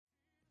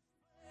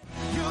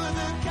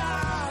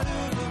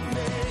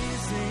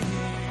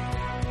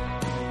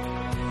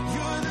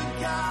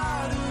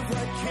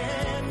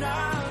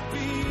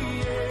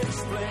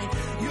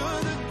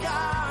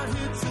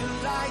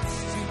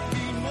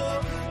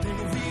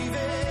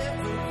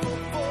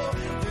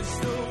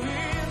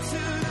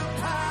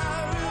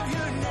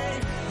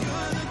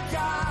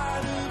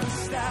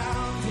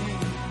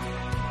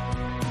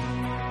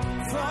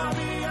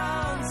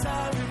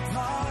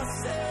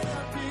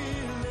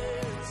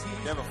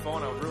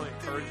phone, I would really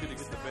encourage you to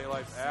get the Bay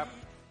Life app.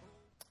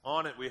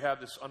 On it, we have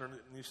this,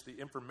 underneath the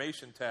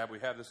information tab, we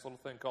have this little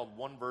thing called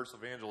One Verse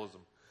Evangelism.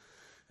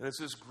 And it's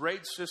this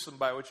great system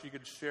by which you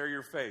can share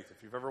your faith.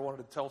 If you've ever wanted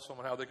to tell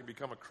someone how they can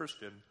become a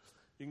Christian,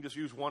 you can just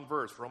use one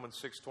verse,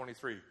 Romans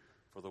 6:23.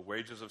 For the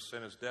wages of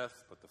sin is death,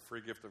 but the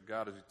free gift of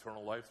God is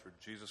eternal life through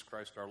Jesus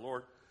Christ our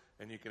Lord.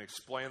 And you can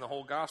explain the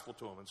whole gospel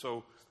to them. And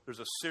so there's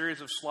a series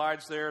of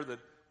slides there that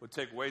would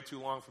take way too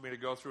long for me to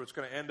go through. It's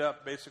going to end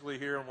up basically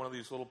here in one of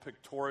these little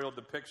pictorial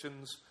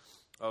depictions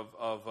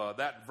of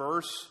that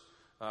verse,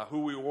 who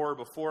we were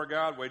before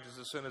God, wages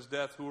of sin is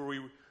death, who we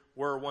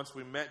were once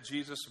we met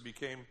Jesus and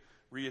became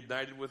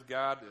reunited with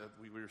God.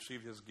 We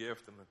received his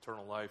gift and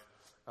eternal life.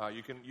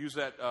 You can use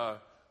that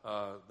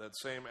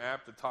same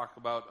app to talk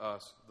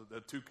about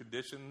the two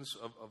conditions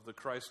of the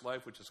Christ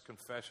life, which is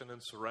confession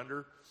and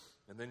surrender.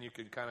 And then you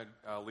can kind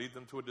of lead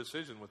them to a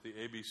decision with the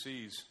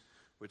ABCs,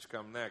 which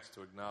come next,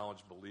 to acknowledge,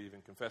 believe,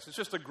 and confess. It's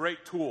just a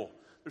great tool.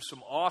 There's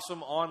some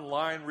awesome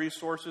online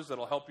resources that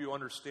will help you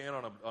understand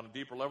on a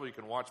deeper level. You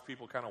can watch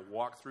people kind of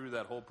walk through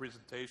that whole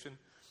presentation. It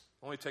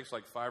only takes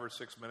like 5 or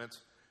 6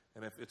 minutes.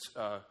 And if it's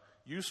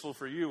useful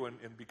for you in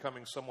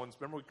becoming someone's...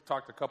 Remember we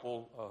talked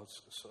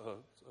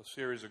a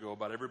series ago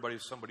about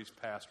everybody's somebody's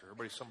pastor,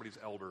 everybody's somebody's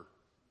elder.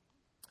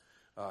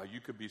 You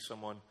could be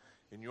someone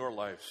in your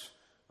life's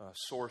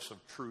source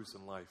of truth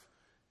and life,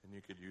 and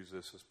you could use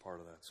this as part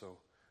of that. So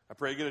I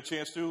pray you get a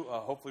chance to.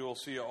 Hopefully we'll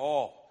see you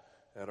all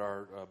at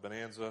our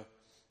Bonanza,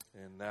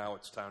 and now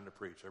it's time to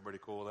preach. Everybody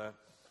cool with that?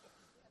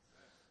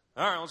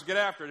 All right, let's get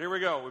after it. Here we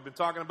go. We've been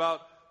talking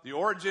about the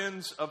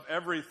origins of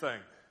everything.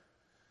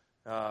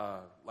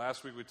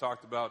 Last week we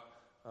talked about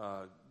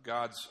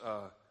God's,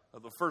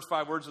 the first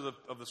 5 words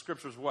of the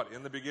scriptures, what?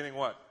 In the beginning,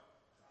 what?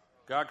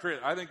 God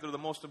created. I think they're the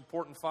most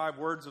important 5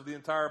 words of the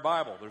entire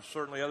Bible. There's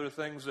certainly other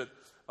things that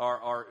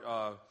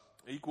are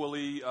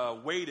equally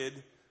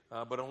weighted,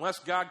 but unless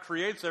God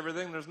creates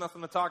everything, there's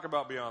nothing to talk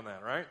about beyond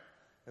that, right?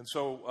 And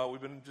so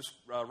we've been just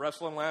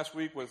wrestling last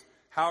week with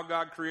how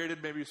God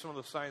created, maybe some of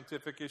the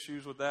scientific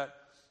issues with that,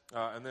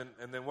 and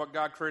then what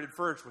God created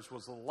first, which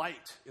was the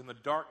light in the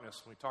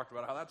darkness. And we talked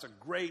about how that's a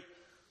great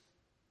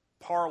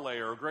parlay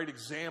or a great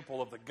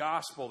example of the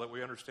gospel that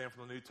we understand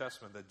from the New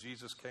Testament, that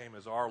Jesus came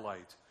as our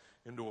light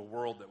into a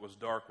world that was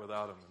dark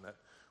without him, and that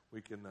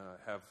we can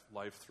have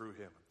life through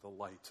him, the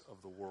light of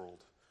the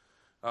world.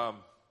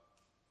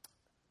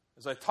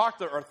 As I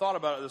thought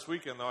about it this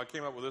weekend, though, I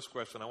came up with this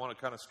question. I want to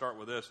kind of start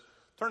with this.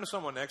 Turn to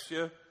someone next to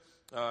you,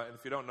 and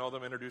if you don't know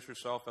them, introduce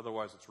yourself.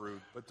 Otherwise, it's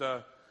rude.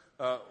 But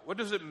what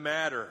does it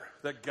matter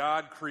that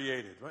God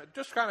created?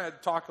 Just kind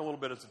of talk a little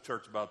bit as a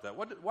church about that.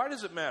 Why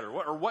does it matter?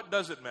 What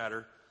does it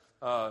matter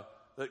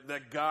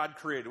that God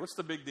created? What's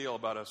the big deal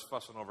about us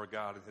fussing over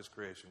God and his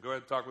creation? Go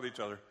ahead and talk with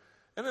each other,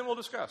 and then we'll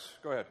discuss.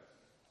 Go ahead.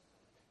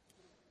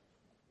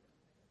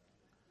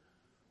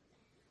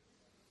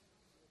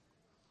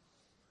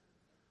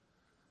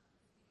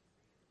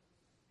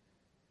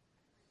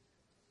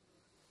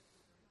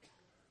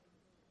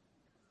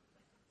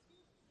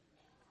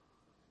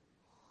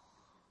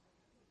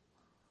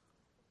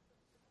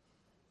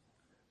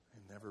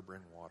 Never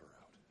bring water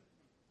out.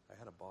 I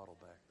had a bottle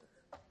back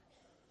there.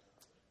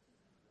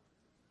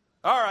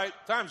 All right,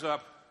 time's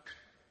up.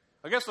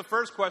 I guess the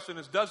first question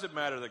is, does it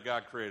matter that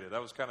God created?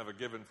 That was kind of a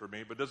given for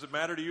me, but does it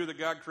matter to you that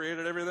God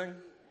created everything?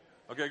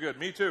 Okay, good.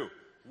 Me too.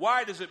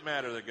 Why does it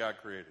matter that God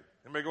created?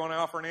 Anybody want to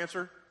offer an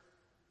answer?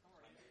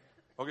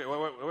 Okay,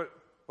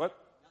 what?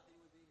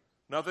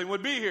 Nothing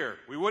would be here.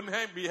 We wouldn't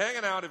be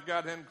hanging out if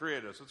God hadn't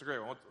created us. That's a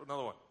great one.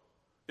 Another one.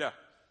 Yeah.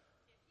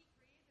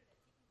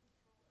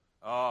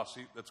 Oh,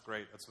 see, that's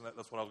great. That's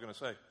what I was going to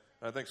say.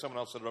 And I think someone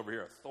else said it over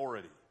here.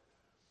 Authority.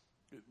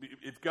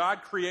 If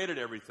God created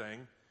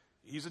everything,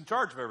 he's in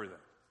charge of everything.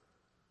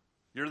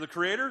 You're the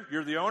creator.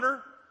 You're the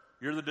owner.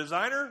 You're the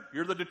designer.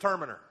 You're the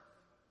determiner.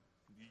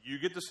 You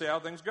get to say how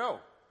things go.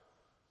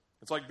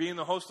 It's like being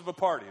the host of a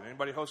party.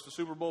 Anybody host a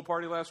Super Bowl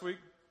party last week?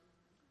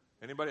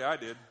 Anybody? I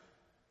did.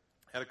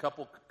 Had a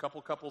couple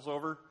couples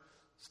over.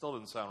 Still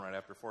didn't sound right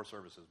after 4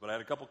 services, but I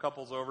had a couple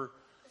couples over,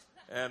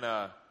 and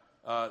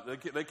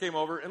they came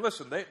over, and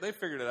listen, they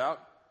figured it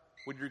out.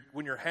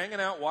 When you're hanging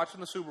out watching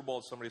the Super Bowl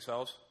at somebody's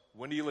house,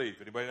 when do you leave?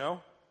 Anybody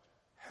know?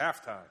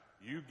 Halftime.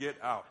 You get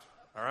out,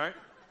 all right?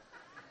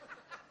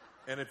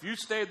 And if you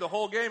stayed the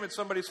whole game at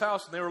somebody's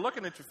house and they were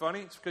looking at you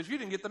funny, it's because you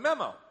didn't get the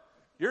memo.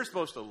 You're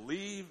supposed to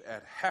leave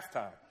at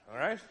halftime, all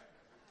right?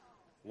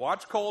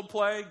 Watch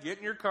Coldplay, get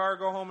in your car,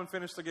 go home and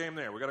finish the game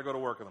there. We got to go to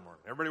work in the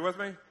morning. Everybody with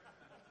me?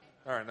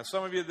 All right, now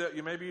some of you,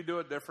 maybe you do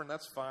it different.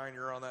 That's fine.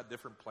 You're on that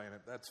different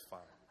planet. That's fine.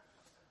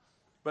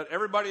 But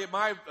everybody at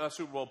my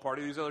Super Bowl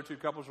party, these other 2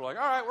 couples were like,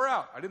 all right, we're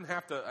out. I didn't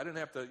have to,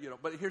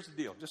 but here's the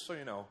deal, just so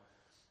you know.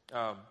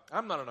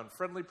 I'm not an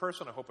unfriendly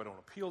person. I hope I don't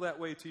appeal that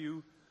way to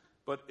you.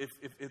 But if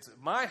it's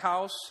my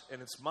house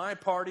and it's my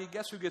party,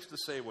 guess who gets to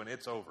say when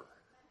it's over?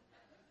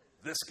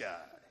 This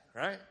guy,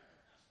 right?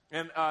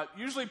 And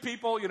usually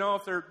people,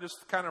 if they're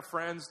just kind of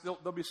friends,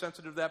 they'll be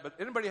sensitive to that. But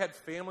anybody had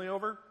family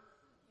over?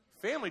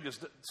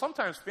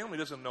 Sometimes family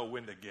doesn't know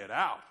when to get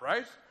out,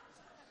 right?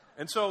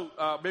 And so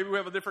maybe we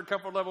have a different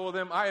comfort level with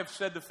him. I have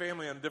said to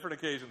family on different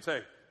occasions,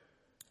 hey,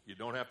 you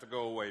don't have to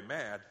go away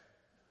mad,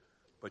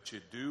 but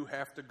you do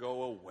have to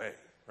go away,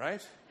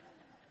 right?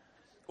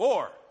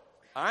 Or,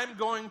 I'm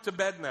going to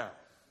bed now.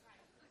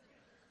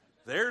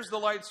 There's the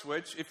light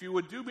switch. If you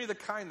would do me the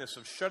kindness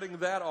of shutting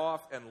that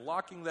off and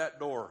locking that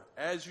door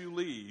as you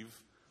leave,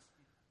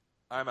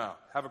 I'm out.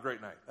 Have a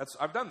great night.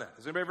 I've done that.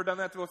 Has anybody ever done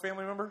that to a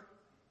family member?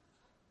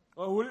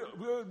 Oh,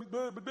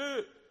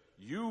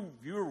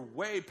 you're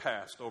way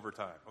past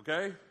overtime,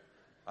 okay?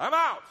 I'm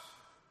out.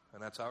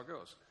 And that's how it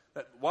goes.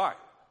 Why?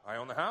 I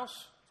own the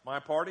house. It's my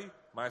party.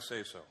 My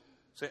say-so.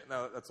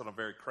 Now, that's on a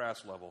very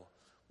crass level,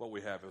 what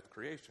we have with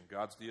creation.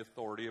 God's the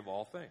authority of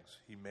all things.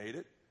 He made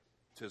it.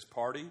 It's his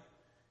party.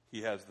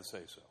 He has the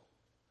say-so.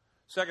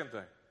 Second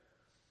thing,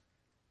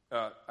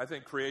 I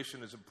think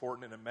creation is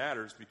important and it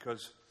matters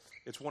because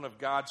it's one of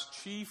God's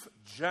chief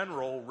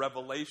general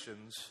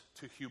revelations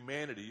to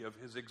humanity of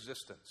his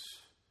existence.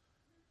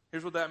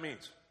 Here's what that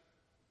means.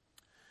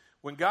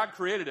 When God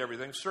created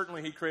everything,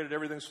 certainly he created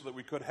everything so that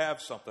we could have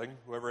something.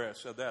 Whoever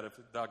has said that, if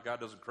God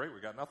doesn't create,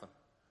 we got nothing.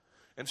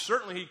 And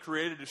certainly he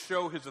created to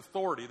show his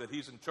authority that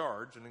he's in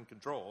charge and in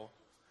control.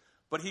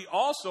 But he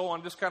also,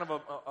 on just kind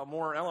of a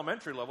more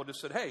elementary level, just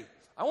said, hey,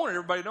 I want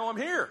everybody to know I'm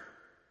here.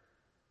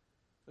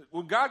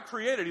 When God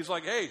created, he's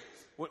like, hey,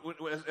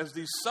 as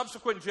these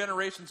subsequent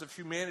generations of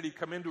humanity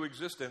come into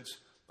existence,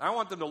 I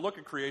want them to look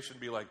at creation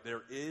and be like,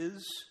 there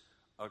is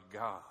a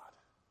God.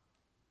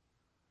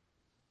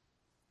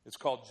 It's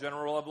called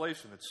general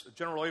revelation.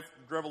 General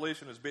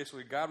revelation is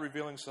basically God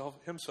revealing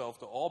himself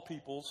to all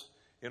peoples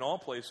in all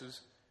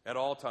places at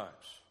all times.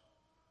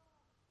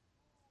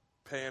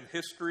 Pan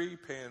history,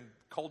 pan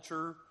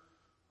culture,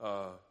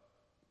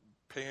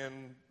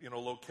 pan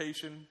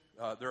location.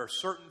 There are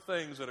certain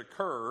things that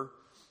occur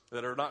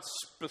that are not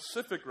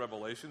specific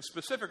revelation.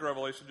 Specific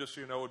revelation, just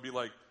so you know, would be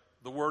like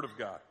the Word of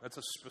God. That's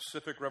a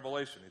specific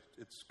revelation.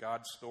 It's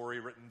God's story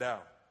written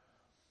down.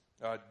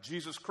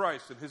 Jesus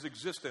Christ and his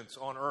existence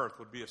on earth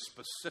would be a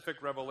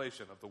specific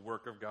revelation of the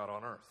work of God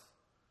on earth.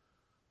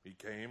 He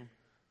came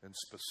and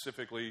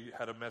specifically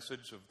had a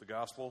message of the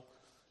gospel,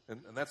 and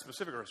that's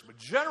specific revelation. But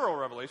general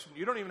revelation,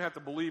 you don't even have to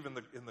believe in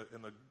the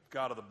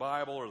God of the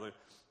Bible,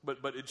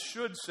 but it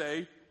should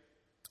say,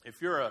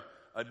 if you're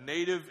a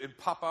native in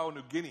Papua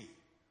New Guinea,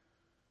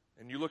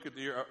 and you look at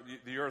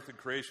the earth and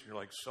creation, you're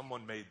like,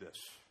 someone made this.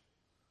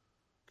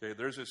 Okay,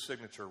 there's his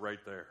signature right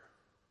there.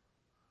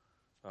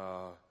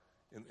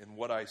 In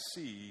what I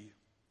see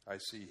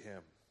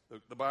him.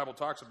 The Bible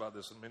talks about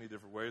this in many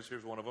different ways.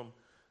 Here's one of them.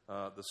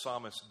 The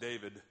psalmist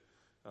David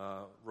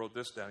wrote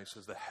this down. He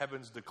says, the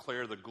heavens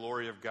declare the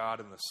glory of God,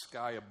 and the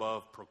sky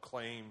above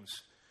proclaims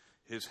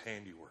his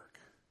handiwork.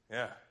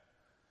 Yeah.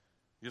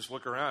 You just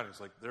look around, it's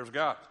like, there's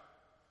God.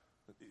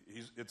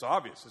 It's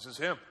obvious. This is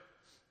him.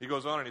 He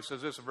goes on and he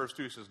says this in verse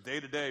 2. He says, day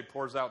to day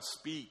pours out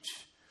speech,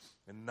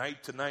 and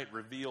night to night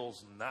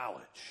reveals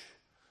knowledge.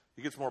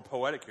 He gets more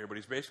poetic here, but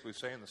he's basically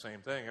saying the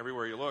same thing.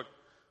 Everywhere you look,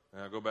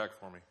 go back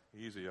for me.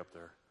 Easy up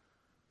there.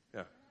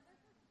 Yeah.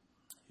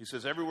 He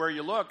says, everywhere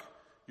you look,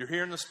 you're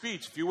hearing the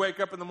speech. If you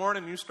wake up in the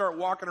morning and you start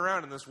walking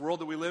around in this world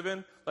that we live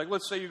in, like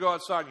let's say you go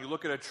outside and you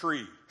look at a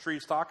tree.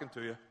 Tree's talking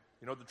to you.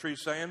 You know what the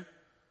tree's saying?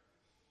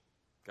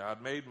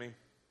 God made me.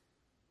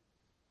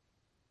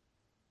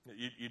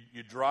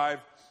 You drive,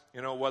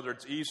 whether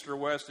it's east or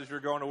west as you're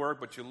going to work,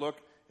 but you look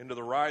into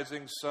the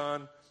rising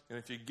sun, and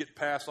if you get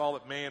past all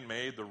that man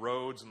made, the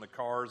roads and the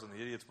cars and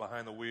the idiots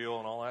behind the wheel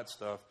and all that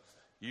stuff,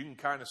 you can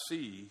kind of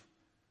see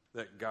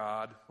that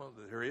God, well,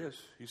 there he is.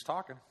 He's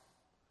talking.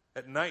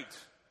 At night,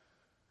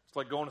 it's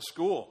like going to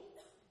school.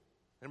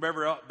 Anybody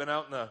ever been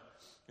out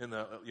in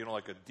the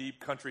like a deep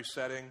country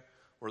setting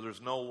where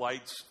there's no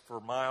lights for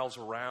miles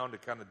around to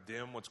kind of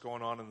dim what's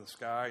going on in the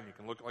sky, and you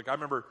can look, like I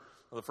remember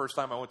the first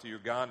time I went to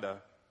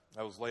Uganda,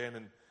 I was laying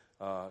in,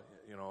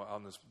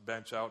 on this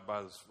bench out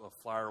by this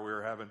flyer we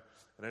were having,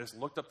 and I just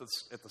looked up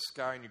at the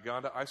sky in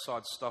Uganda. I saw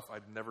stuff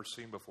I'd never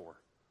seen before.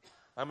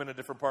 I'm in a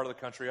different part of the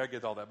country. I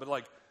get all that. But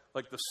like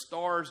the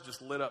stars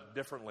just lit up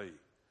differently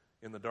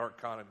in the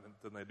dark continent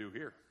than they do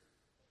here.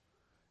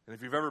 And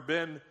if you've ever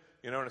been,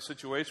 in a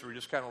situation where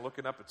you're just kind of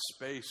looking up at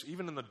space,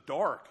 even in the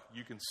dark,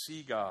 you can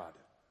see God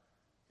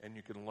and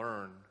you can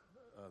learn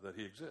that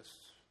he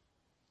exists.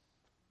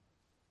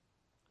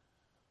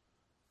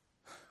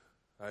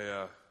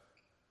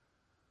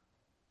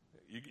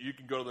 You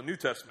can go to the New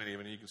Testament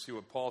even, and you can see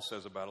what Paul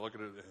says about it. Look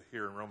at it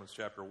here in Romans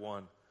chapter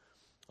 1.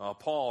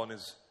 Paul, in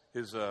his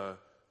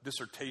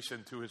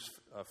dissertation to his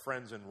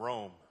friends in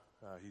Rome,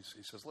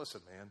 he says, listen,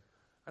 man,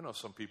 I know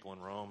some people in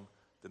Rome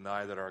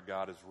deny that our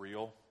God is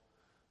real,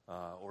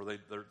 or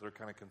they're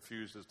kind of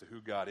confused as to who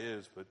God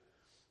is, but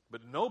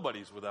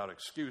nobody's without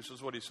excuse. This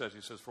is what he says. He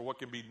says, for what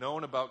can be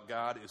known about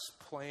God is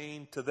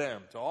plain to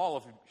them, to all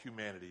of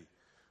humanity,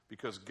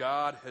 because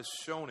God has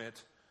shown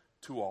it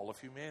to all of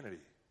humanity.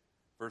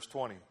 Verse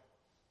 20.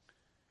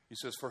 He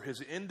says, for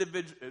his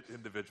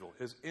individual,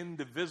 his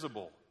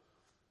indivisible,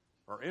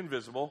 or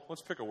invisible,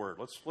 let's pick a word.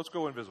 Let's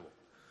go invisible.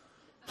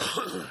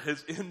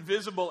 His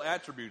invisible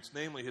attributes,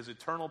 namely his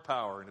eternal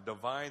power and a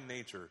divine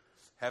nature,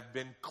 have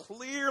been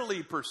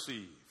clearly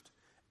perceived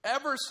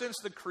ever since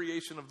the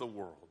creation of the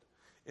world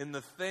in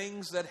the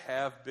things that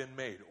have been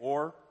made.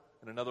 Or,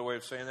 in another way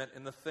of saying that,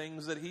 in the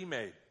things that he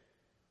made.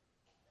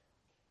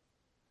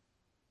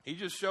 He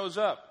just shows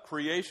up.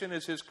 Creation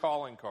is his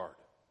calling card.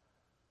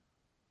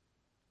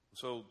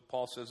 So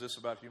Paul says this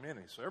about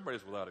humanity. So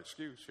everybody's without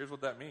excuse. Here's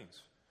what that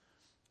means.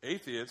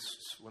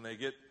 Atheists, when they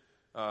get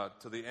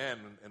to the end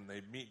and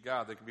they meet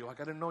God, they can be like,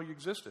 I didn't know you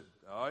existed.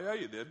 Oh, yeah,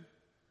 you did.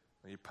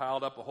 And you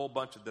piled up a whole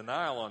bunch of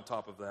denial on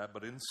top of that,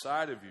 but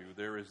inside of you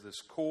there is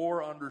this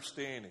core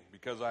understanding,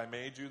 because I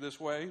made you this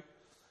way,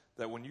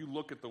 that when you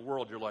look at the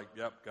world, you're like,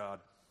 yep, God.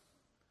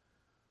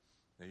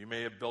 Now, you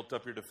may have built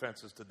up your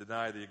defenses to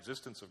deny the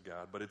existence of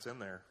God, but it's in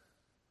there.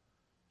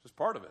 It's just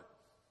part of it.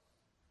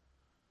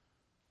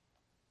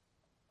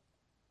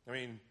 I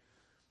mean,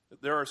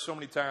 there are so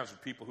many times when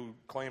people who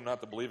claim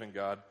not to believe in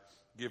God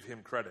give him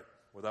credit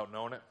without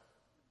knowing it.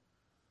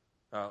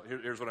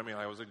 Here's what I mean.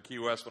 I was in Key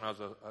West when I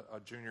was a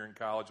junior in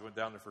college. Went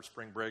down there for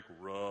spring break.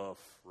 Rough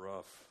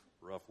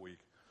week.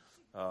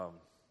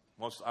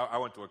 I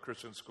went to a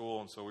Christian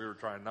school, and so we were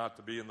trying not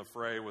to be in the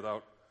fray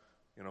without,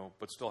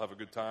 but still have a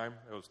good time.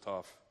 It was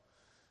tough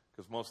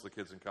because most of the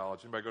kids in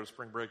college. Anybody go to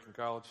spring break in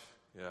college?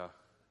 Yeah.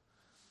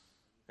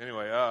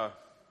 Anyway,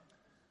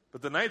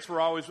 but the nights were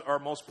always our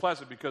most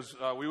pleasant because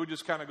we would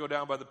just kind of go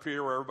down by the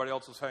pier where everybody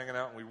else was hanging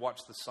out, and we'd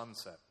watch the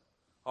sunset.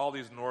 All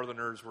these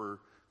northerners were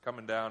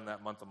coming down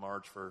that month of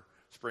March for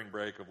spring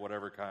break of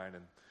whatever kind,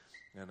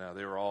 and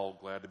they were all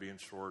glad to be in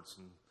shorts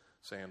and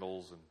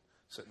sandals and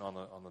sitting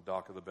on the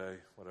dock of the bay,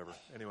 whatever.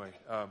 Anyway,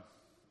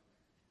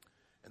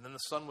 and then the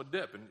sun would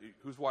dip, and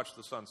who's watched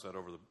the sunset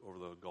over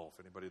the Gulf?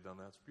 Anybody done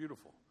that? It's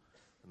beautiful.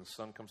 And the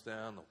sun comes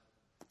down,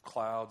 the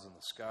clouds and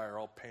the sky are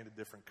all painted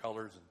different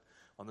colors, and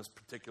on this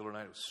particular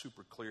night, it was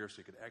super clear, so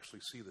you could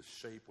actually see the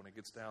shape when it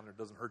gets down there. It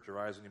doesn't hurt your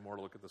eyes anymore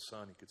to look at the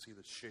sun. You could see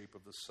the shape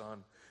of the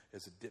sun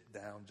as it dipped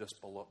down just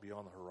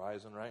beyond the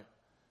horizon, right?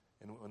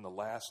 And when the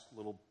last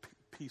little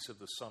piece of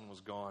the sun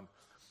was gone,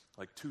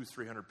 like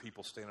 200-300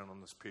 people standing on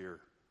this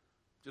pier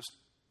just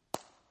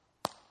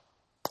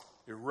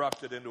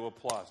erupted into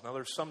applause. Now,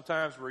 there's some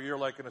times where you're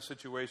like in a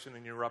situation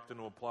and you erupt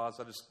into applause.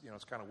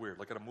 It's kind of weird.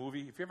 Like at a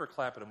movie, if you ever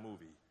clap at a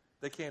movie,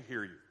 they can't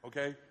hear you,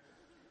 okay?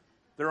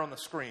 They're on the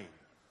screen.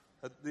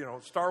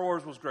 Star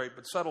Wars was great,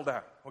 but settle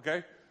down,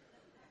 okay?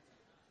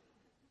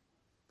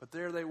 But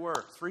there they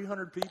were,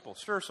 300 people.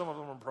 Sure, some of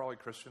them were probably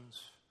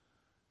Christians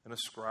and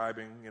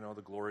ascribing,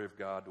 the glory of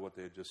God to what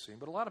they had just seen.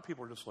 But a lot of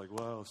people are just like,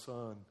 wow,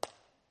 sun,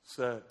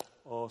 set,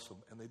 awesome.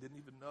 And they didn't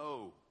even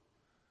know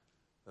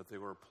that they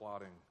were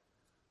applauding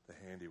the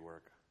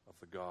handiwork of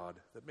the God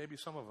that maybe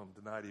some of them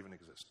denied even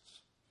existence.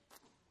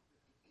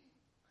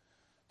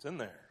 It's in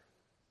there.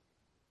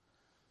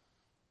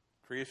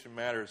 Creation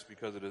matters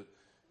because it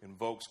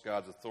invokes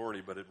God's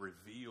authority, but it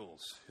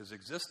reveals his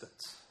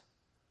existence.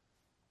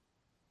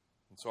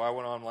 And so I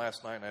went on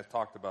last night and I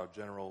talked about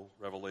general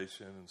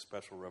revelation and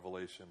special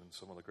revelation and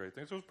some of the great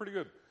things. It was pretty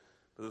good.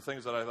 But the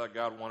things that I thought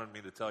God wanted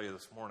me to tell you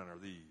this morning are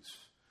these.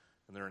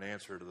 And they're an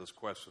answer to this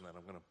question that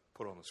I'm going to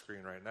put on the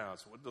screen right now.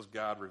 So what does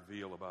God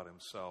reveal about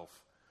himself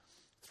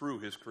through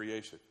his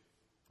creation?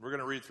 We're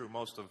going to read through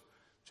most of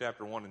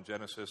chapter 1 in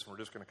Genesis, and we're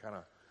just going to kind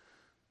of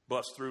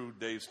bust through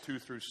days 2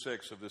 through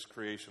 6 of this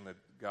creation that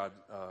God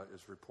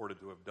is reported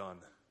to have done.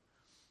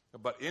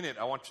 But in it,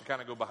 I want you to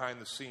kind of go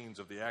behind the scenes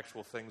of the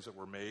actual things that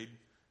were made.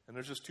 And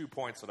there's just 2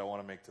 points that I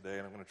want to make today,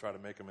 and I'm going to try to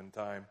make them in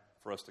time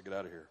for us to get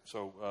out of here.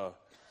 So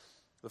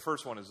the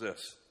first one is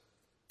this.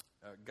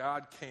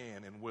 God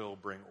can and will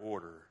bring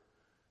order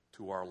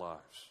to our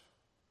lives.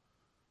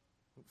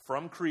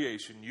 From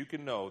creation, you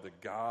can know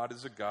that God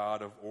is a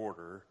God of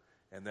order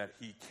and that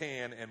he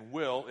can and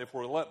will, if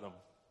we'll let him,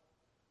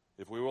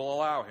 if we will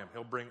allow him,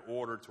 he'll bring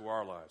order to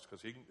our lives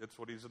because it's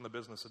what he's in the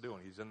business of doing.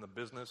 He's in the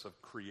business of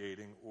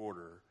creating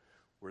order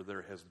where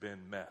there has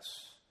been mess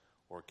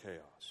or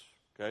chaos.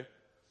 Okay?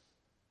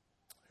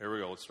 Here we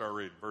go. Let's start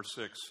reading. Verse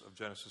 6 of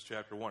Genesis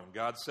chapter 1.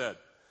 God said,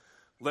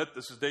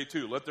 this is day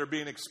 2, let there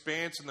be an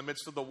expanse in the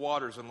midst of the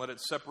waters and let it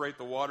separate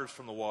the waters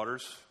from the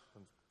waters.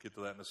 I'll get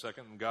to that in a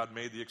second. And God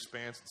made the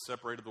expanse and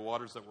separated the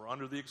waters that were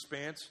under the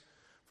expanse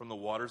from the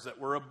waters that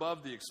were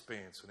above the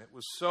expanse. And it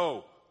was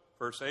so.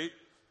 Verse 8.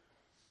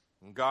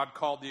 And God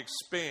called the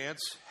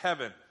expanse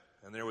heaven.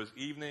 And there was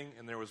evening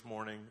and there was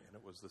morning, and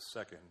it was the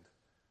second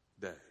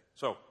day.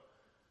 So,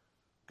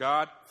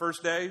 God,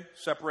 first day,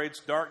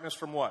 separates darkness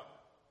from what?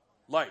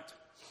 Light.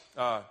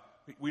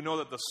 We know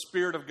that the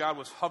Spirit of God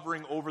was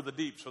hovering over the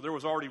deep, so there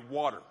was already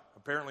water.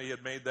 Apparently he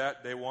had made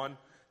that day 1,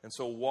 and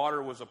so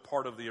water was a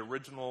part of the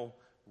original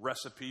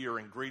recipe or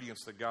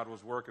ingredients that God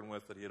was working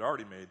with that he had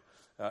already made,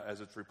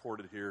 as it's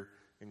reported here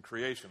in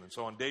creation. And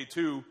so on day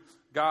 2,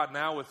 God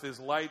now with his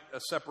light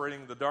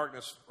separating the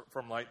darkness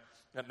from light,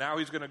 and now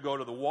he's going to go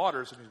to the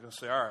waters and he's going to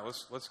say, all right,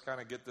 let's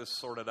kind of get this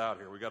sorted out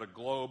here. We got a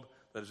globe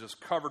that is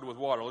just covered with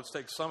water. Let's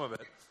take some of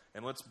it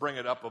and let's bring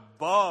it up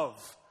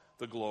above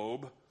the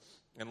globe,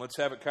 and let's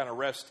have it kind of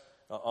rest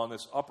on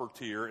this upper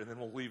tier, and then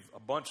we'll leave a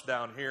bunch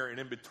down here, and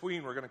in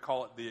between we're going to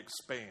call it the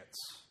expanse.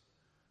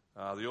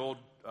 The old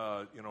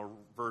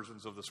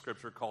versions of the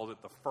Scripture called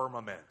it the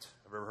firmament.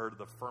 Have you ever heard of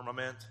the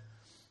firmament?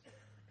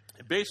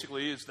 It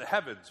basically is the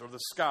heavens or the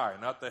sky,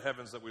 not the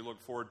heavens that we look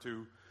forward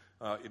to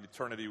in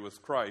eternity with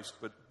Christ,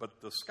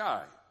 but the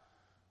sky.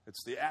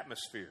 It's the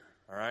atmosphere,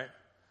 all right?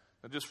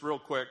 Now, just real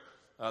quick,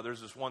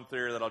 there's this one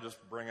theory that I'll just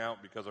bring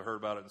out because I heard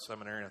about it in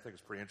seminary, and I think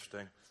it's pretty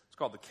interesting. It's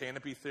called the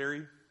canopy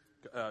theory.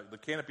 The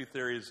canopy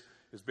theory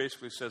is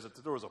basically says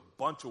that there was a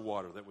bunch of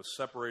water that was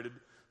separated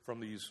from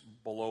these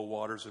below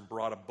waters and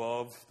brought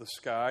above the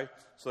sky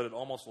so that it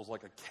almost was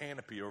like a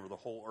canopy over the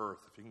whole earth.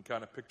 If you can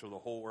kind of picture the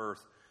whole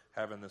earth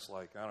having this,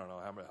 like, I don't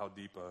know how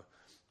deep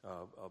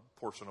a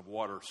portion of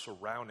water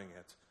surrounding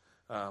it.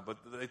 But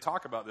they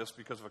talk about this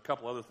because of a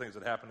couple other things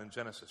that happened in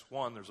Genesis.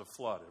 One, there's a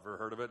flood. Ever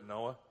heard of it,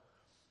 Noah?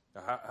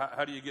 Now,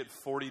 how do you get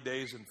 40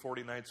 days and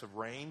 40 nights of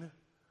rain?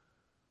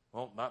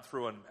 Well, not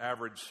through an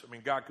average. I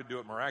mean, God could do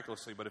it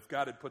miraculously, but if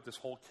God had put this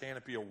whole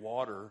canopy of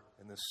water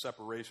and this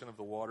separation of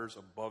the waters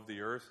above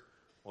the earth,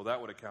 well, that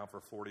would account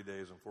for 40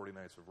 days and 40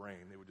 nights of rain.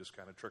 It would just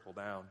kind of trickle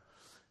down,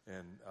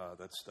 and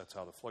that's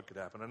how the flood could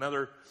happen.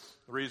 Another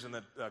reason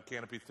that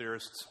canopy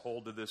theorists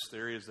hold to this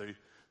theory is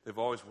they've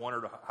always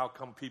wondered how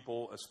come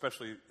people,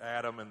 especially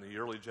Adam and the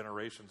early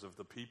generations of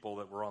the people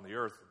that were on the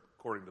earth,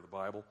 according to the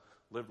Bible,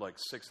 lived like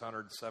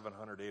 600,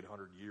 700,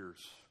 800 years,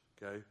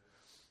 okay?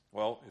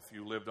 Well, if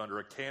you lived under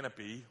a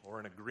canopy or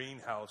in a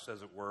greenhouse,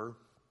 as it were,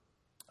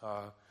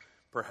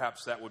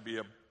 perhaps that would be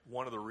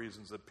one of the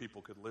reasons that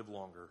people could live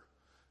longer.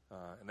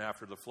 And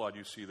after the flood,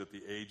 you see that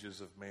the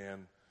ages of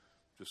man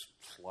just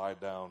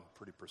slide down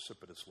pretty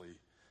precipitously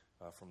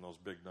from those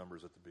big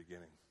numbers at the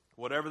beginning.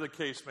 Whatever the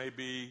case may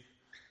be,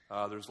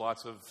 there's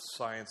lots of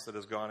science that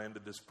has gone in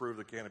to disprove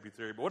the canopy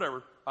theory. But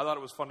whatever, I thought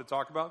it was fun to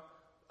talk about.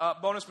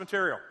 Bonus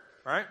material,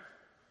 all right?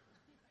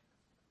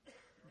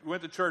 You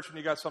went to church and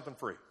you got something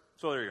free.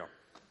 So there you go.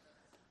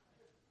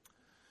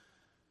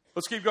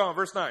 Let's keep going.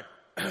 Verse 9.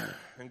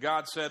 And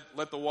God said,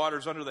 let the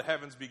waters under the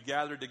heavens be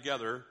gathered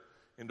together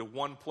into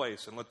one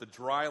place, and let the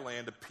dry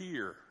land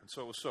appear. And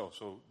so it was so.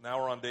 So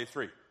now we're on day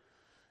 3.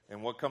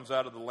 And what comes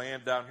out of the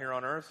land down here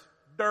on earth?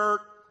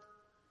 Dirt.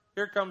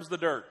 Here comes the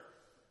dirt.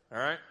 All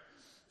right?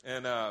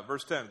 And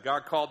verse 10.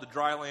 God called the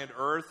dry land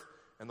earth,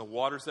 and the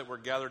waters that were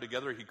gathered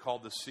together, he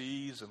called the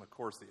seas, and of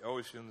course the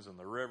oceans, and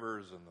the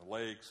rivers, and the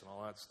lakes, and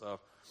all that stuff.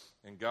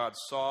 And God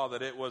saw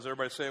that it was,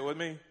 everybody say it with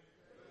me?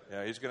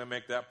 Yeah, he's going to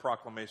make that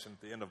proclamation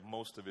at the end of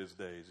most of his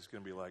days. He's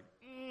going to be like,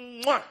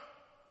 mwah!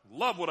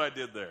 Love what I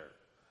did there.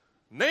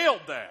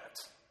 Nailed that.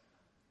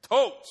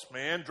 Totes,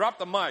 man. Drop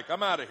the mic.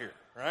 I'm out of here,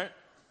 right?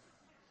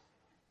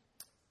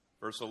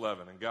 Verse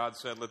 11, and God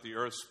said, let the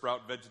earth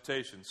sprout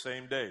vegetation.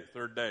 Same day,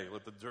 third day.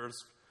 Let the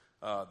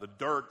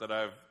dirt that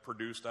I've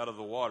produced out of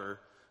the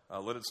water,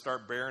 let it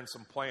start bearing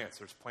some plants.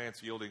 There's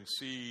plants yielding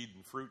seed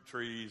and fruit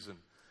trees, and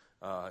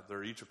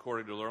they're each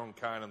according to their own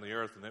kind on the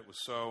earth, and it was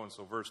so. And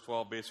so verse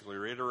 12 basically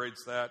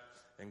reiterates that.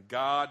 And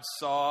God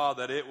saw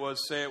that it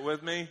was, say it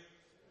with me,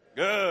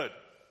 good.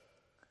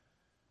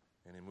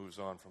 And he moves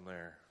on from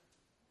there.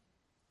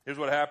 Here's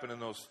what happened in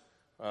those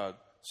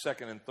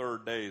second and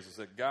third days, is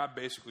that God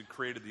basically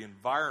created the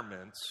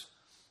environments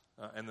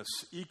and the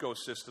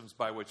ecosystems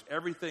by which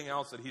everything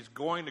else that he's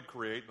going to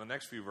create in the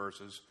next few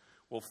verses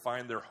will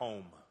find their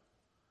home.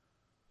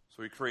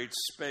 So he creates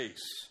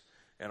space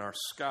and our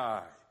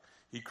sky.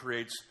 He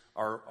creates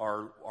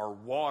our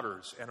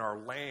waters and our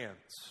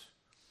lands.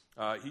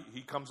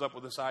 He comes up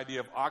with this idea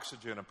of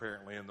oxygen,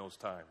 apparently, in those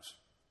times,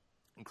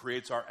 and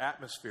creates our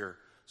atmosphere.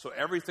 So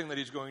everything that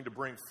he's going to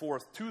bring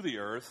forth to the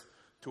earth,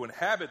 to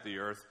inhabit the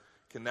earth,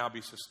 can now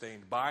be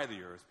sustained by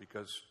the earth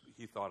because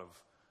he thought of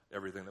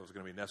everything that was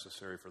going to be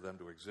necessary for them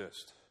to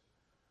exist.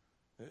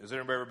 Has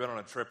anybody ever been on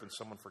a trip and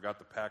someone forgot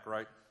to pack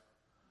right?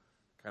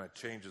 Kind of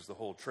changes the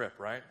whole trip,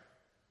 right?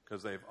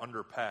 Because they've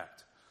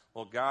underpacked.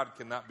 Well, God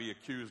cannot be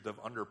accused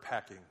of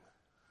underpacking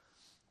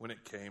when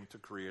it came to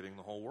creating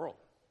the whole world.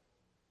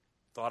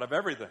 Thought of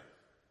everything.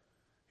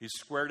 He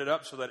squared it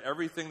up so that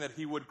everything that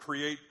he would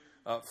create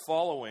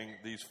following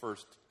these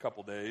first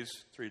couple days,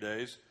 3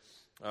 days,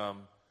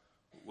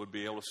 would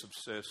be able to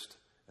subsist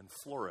and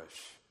flourish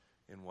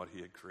in what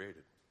he had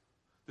created.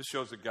 This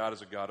shows that God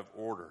is a God of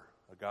order,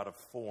 a God of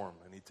form,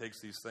 and he takes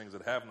these things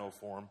that have no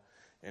form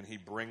and he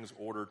brings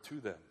order to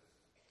them.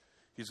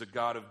 He's a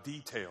God of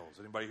details.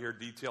 Anybody here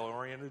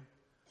detail-oriented?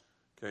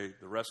 Okay,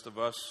 the rest of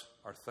us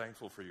are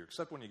thankful for you,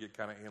 except when you get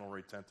kind of anal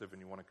retentive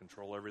and you want to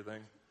control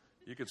everything.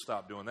 You can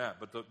stop doing that.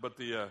 But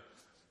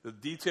the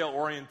detail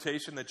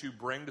orientation that you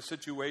bring to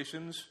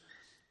situations,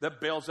 that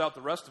bails out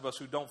the rest of us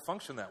who don't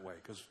function that way,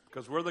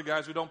 because we're the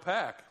guys who don't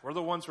pack. We're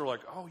the ones who are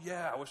like, oh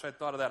yeah, I wish I'd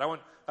thought of that.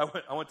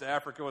 I went to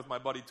Africa with my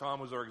buddy Tom,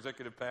 who's our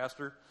executive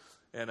pastor,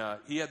 and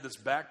he had this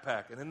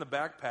backpack, and in the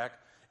backpack,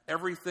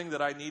 everything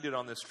that I needed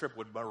on this trip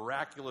would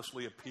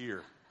miraculously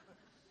appear.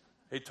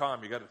 Hey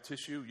Tom, you got a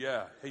tissue?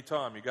 Yeah. Hey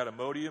Tom, you got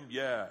Imodium?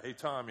 Yeah. Hey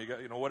Tom, you got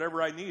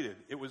whatever I needed.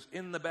 It was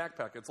in the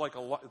backpack. It's like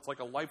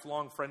a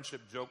lifelong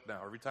friendship joke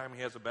now. Every time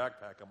he has a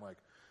backpack, I'm like,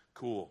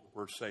 Cool,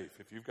 we're safe.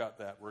 If you've got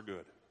that, we're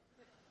good.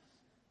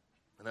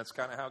 And that's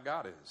kind of how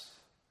God is.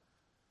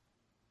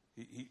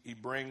 He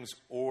brings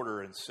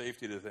order and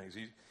safety to things.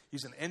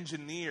 He's an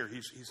engineer.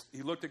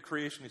 He looked at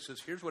creation. He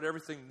says, here's what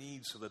everything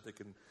needs so that they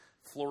can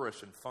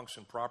flourish and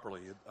function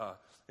properly.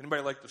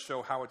 Anybody like the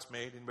show How It's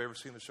Made? Anybody ever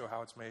seen the show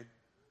How It's Made?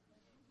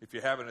 If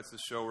you haven't, it's the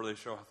show where they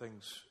show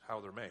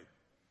how they're made.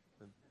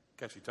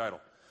 Catchy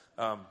title.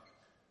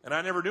 And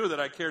I never knew that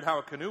I cared how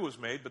a canoe was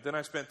made, but then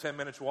I spent 10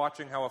 minutes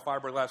watching how a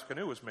fiberglass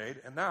canoe was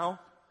made, and now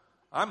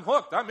I'm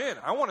hooked. I'm in.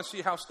 I want to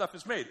see how stuff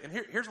is made. And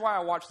here's why I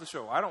watch the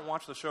show. I don't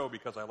watch the show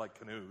because I like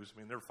canoes. I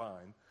mean, they're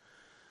fine.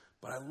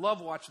 But I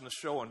love watching the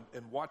show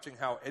and watching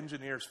how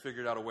engineers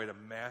figured out a way to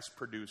mass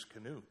produce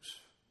canoes.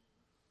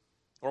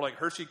 Or like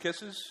Hershey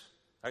Kisses.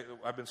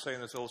 I've been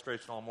saying this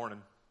illustration all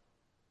morning,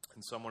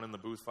 and someone in the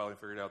booth finally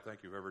figured out,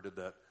 thank you, whoever did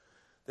that.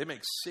 They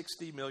make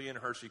 60 million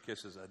Hershey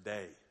Kisses a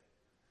day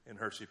in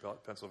Hershey,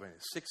 Pennsylvania.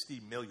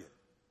 60 million.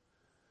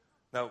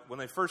 Now, when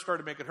they first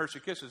started making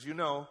Hershey Kisses,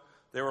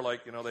 they were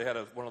like, they had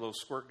one of those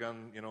squirt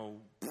gun, and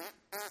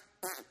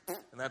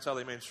that's how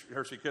they made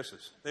Hershey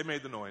Kisses. They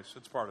made the noise.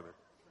 It's part of it.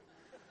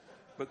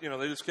 But,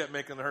 they just kept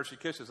making the Hershey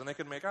Kisses, and they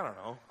could make,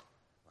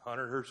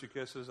 100 Hershey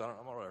Kisses,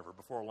 whatever,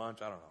 before lunch,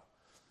 I don't know.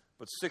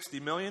 But 60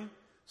 million,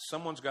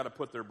 someone's got to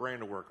put their brain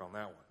to work on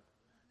that one.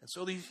 And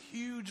so these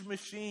huge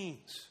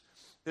machines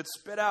that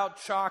spit out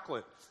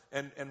chocolate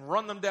and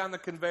run them down the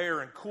conveyor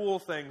and cool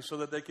things so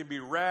that they can be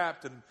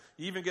wrapped, and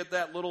even get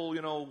that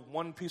little,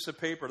 one piece of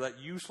paper, that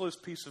useless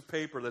piece of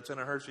paper that's in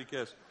a Hershey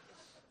Kiss.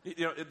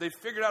 They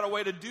figured out a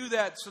way to do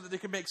that so that they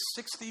can make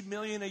 60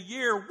 million a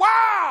year.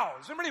 Wow!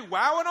 Is anybody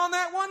wowing on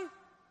that one?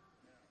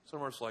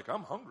 Someone's like,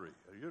 I'm hungry.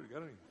 You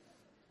got any?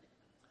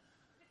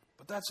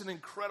 But that's an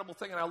incredible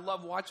thing, and I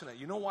love watching that.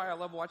 You know why I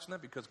love watching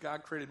that? Because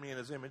God created me in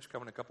His image.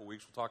 Coming in a couple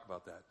weeks, we'll talk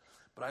about that.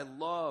 But I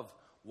love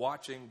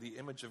watching the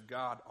image of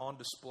God on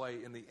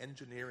display in the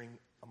engineering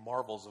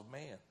marvels of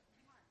man.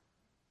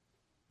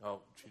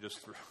 Oh, she just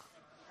threw.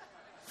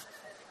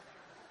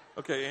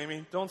 Okay,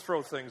 Amy, don't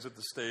throw things at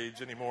the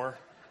stage anymore.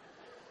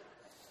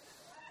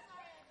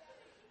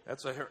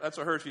 That's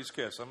a Hershey's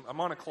Kiss.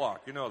 I'm on a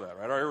clock. You know that,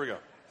 right? All right, here we go.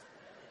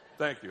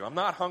 Thank you. I'm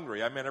not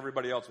hungry. I meant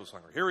everybody else was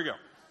hungry. Here we go.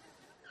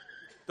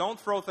 Don't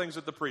throw things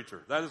at the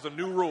preacher. That is a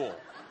new rule.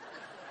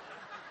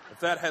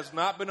 If that has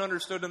not been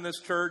understood in this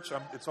church,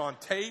 it's on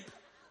tape.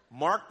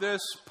 Mark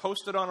this,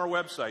 post it on our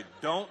website.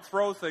 Don't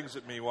throw things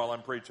at me while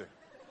I'm preaching.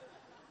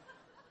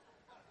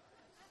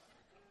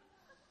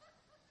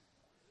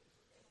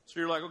 So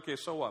you're like, okay,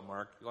 so what,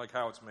 Mark? You like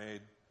how it's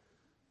made?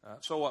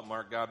 So what,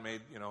 Mark? God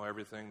made,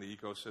 everything, the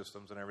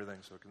ecosystems and everything.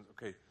 So,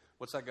 okay,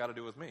 what's that got to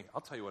do with me?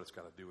 I'll tell you what it's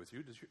got to do with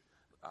you.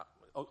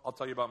 I'll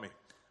tell you about me.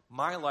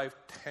 My life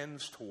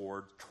trends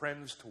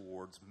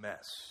towards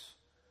mess.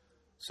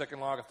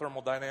 Second law of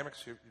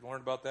thermodynamics, you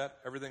learned about that?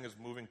 Everything is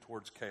moving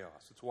towards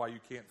chaos. It's why you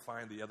can't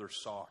find the other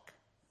sock.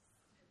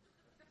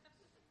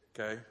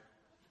 Okay?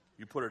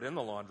 You put it in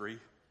the laundry,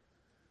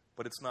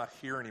 but it's not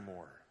here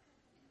anymore.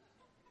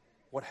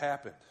 What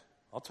happened?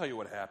 I'll tell you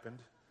what happened.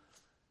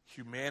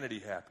 Humanity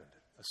happened.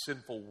 A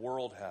sinful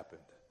world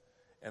happened.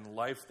 And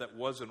life that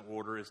was in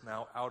order is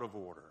now out of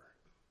order.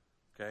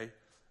 Okay?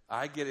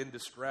 I get in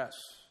distress.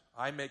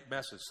 I make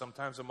messes,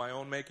 sometimes of my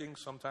own making,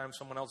 sometimes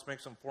someone else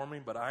makes them for me,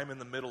 but I'm in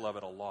the middle of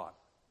it a lot.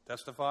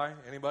 Testify?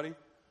 Anybody?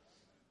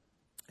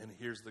 And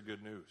here's the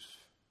good news,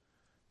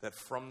 that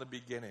from the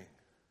beginning,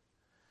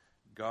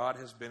 God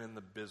has been in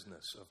the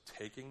business of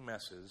taking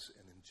messes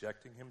and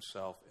injecting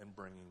Himself and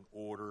bringing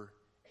order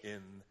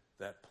in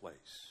that place.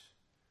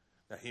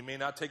 Now, He may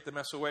not take the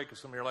mess away, because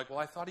some of you are like, well,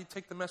 I thought He'd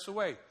take the mess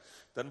away.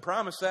 Doesn't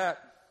promise that.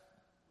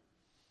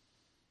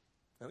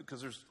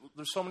 Because there's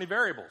so many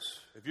variables.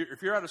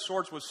 If you're out of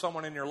sorts with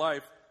someone in your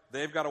life,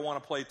 they've got to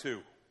want to play too.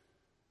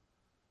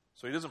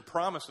 So He doesn't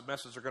promise that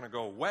messes are going to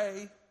go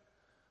away,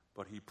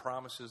 but He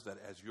promises that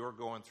as you're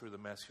going through the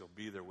mess, He'll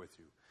be there with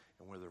you.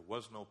 And where there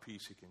was no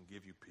peace, He can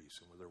give you peace.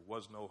 And where there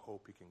was no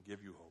hope, He can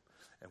give you hope.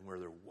 And where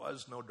there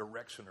was no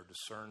direction or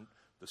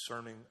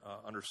discerning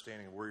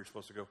understanding of where you're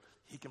supposed to go,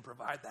 He can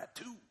provide that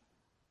too.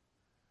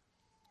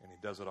 And He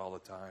does it all the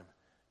time.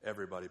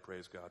 Everybody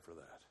praise God for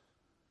that.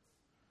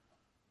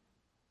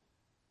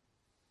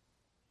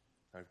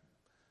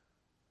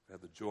 I've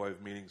had the joy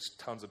of meeting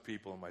tons of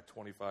people in my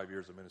 25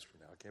 years of ministry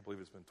now. I can't believe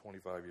it's been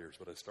 25 years,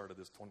 but I started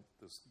this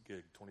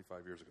gig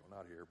 25 years ago.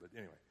 Not here, but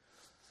anyway.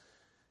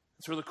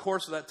 And through the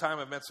course of that time,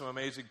 I've met some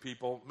amazing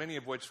people, many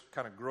of which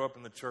kind of grew up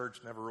in the church,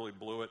 never really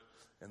blew it,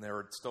 and they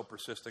were still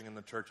persisting in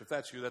the church. If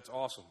that's you, that's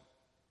awesome.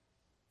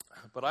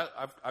 But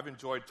I've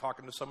enjoyed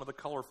talking to some of the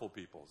colorful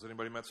people. Has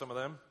anybody met some of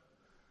them?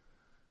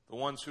 The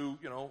ones who,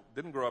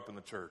 didn't grow up in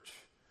the church.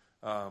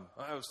 I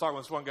was talking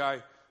with this one guy,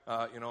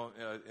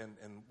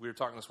 and we were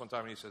talking this one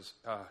time, and he says,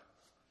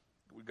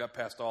 we got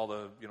past all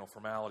the,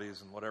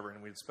 formalities and whatever,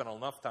 and we'd spent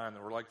enough time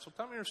that we're like, so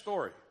tell me your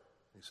story.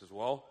 He says,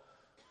 well,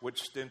 which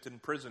stint in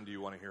prison do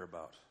you want to hear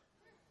about?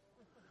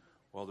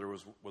 Well,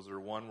 was there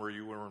one where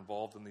you were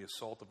involved in the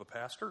assault of a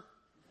pastor?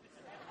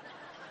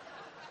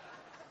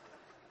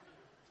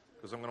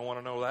 Because I'm going to want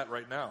to know that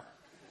right now.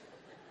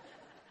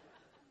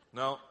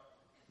 No,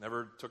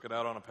 never took it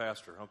out on a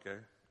pastor. Okay,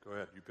 go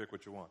ahead. You pick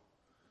what you want.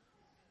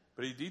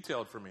 But he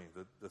detailed for me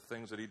the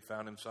things that he'd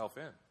found himself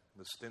in,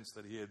 the stints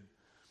that he had,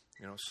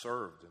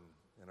 served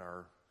in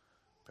our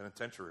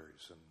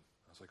penitentiaries. And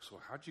I was like, so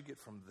how'd you get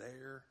from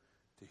there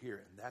to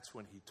here? And that's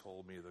when he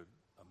told me the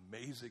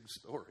amazing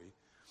story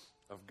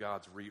of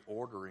God's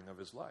reordering of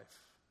his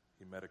life.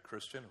 He met a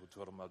Christian who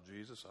told him about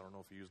Jesus. I don't know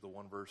if he used the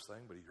one verse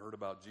thing, but he heard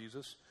about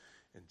Jesus,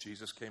 and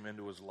Jesus came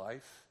into his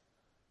life.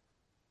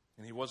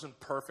 And he wasn't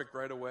perfect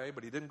right away,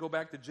 but he didn't go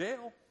back to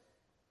jail.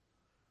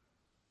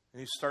 And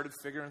he started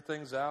figuring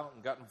things out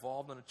and got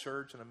involved in a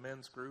church and a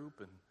men's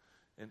group, and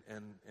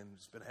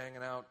has been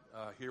hanging out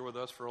here with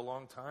us for a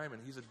long time.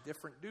 And he's a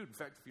different dude. In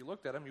fact, if you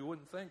looked at him, you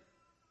wouldn't think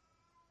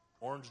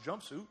orange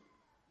jumpsuit.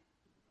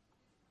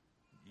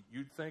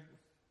 You'd think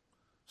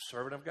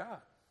servant of God.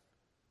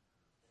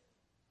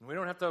 And we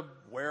don't have to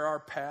wear our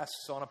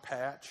pasts on a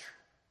patch,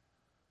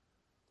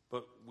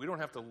 but we don't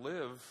have to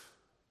live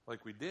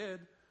like we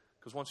did,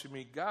 because once you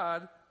meet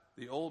God,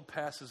 the old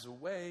passes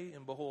away,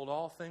 and behold,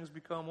 all things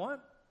become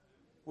what?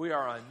 We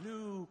are a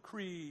new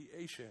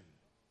creation.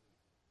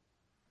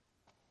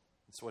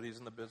 That's what he's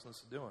in the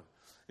business of doing.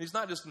 He's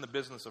not just in the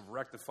business of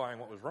rectifying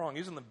what was wrong.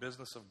 He's in the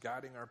business of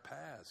guiding our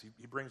paths.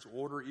 He brings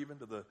order even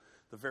to the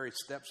very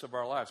steps of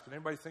our lives. Can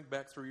anybody think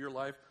back through your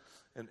life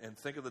and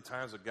think of the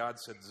times that God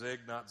said zig,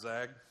 not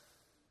zag?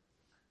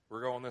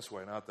 We're going this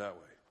way, not that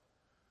way.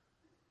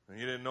 And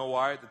you didn't know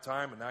why at the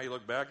time, but now you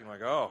look back and you're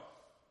like, oh.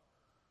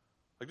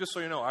 Like, just so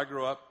you know, I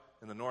grew up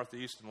in the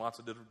Northeast in lots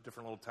of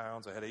different little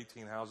towns. I had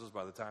 18 houses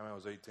by the time I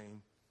was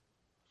 18.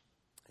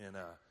 And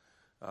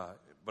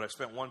but I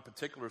spent one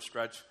particular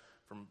stretch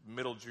from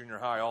middle junior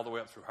high all the way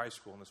up through high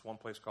school in this one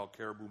place called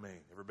Caribou,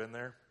 Maine. Ever been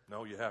there?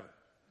 No, you haven't.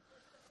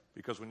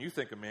 Because when you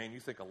think of Maine, you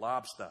think of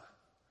lobster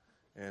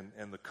and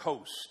the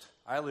coast.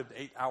 I lived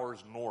 8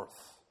 hours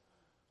north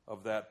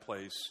of that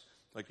place.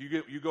 Like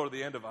you go to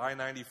the end of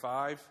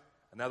I-95,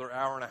 another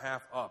hour and a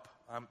half up.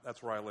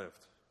 That's where I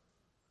lived.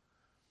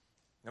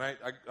 And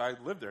I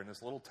lived there in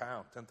this little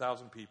town,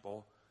 10,000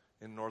 people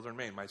in northern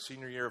Maine. My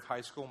senior year of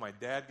high school, my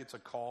dad gets a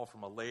call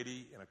from a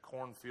lady in a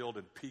cornfield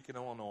in Pekin,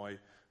 Illinois,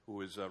 who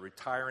is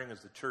retiring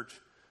as the church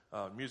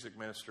music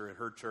minister at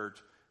her church,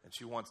 and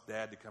she wants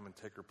Dad to come and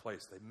take her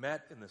place. They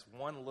met in this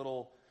one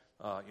little,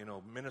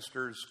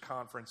 ministers'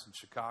 conference in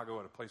Chicago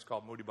at a place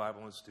called Moody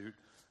Bible Institute.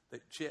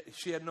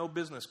 She had no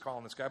business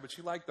calling this guy, but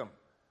she liked him.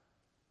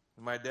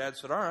 And my dad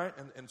said, all right,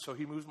 and so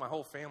he moves my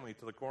whole family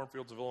to the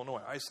cornfields of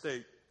Illinois. I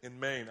stay in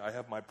Maine. I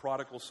have my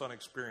prodigal son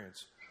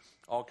experience.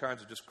 All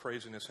kinds of just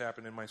craziness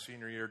happened in my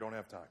senior year. Don't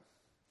have time.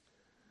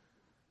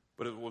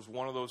 But it was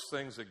one of those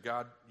things that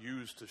God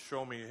used to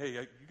show me, hey,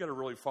 you got to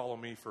really follow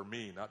me for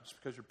me, not just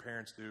because your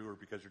parents do or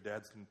because your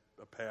dad's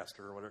a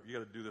pastor or whatever. You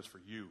got to do this for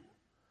you.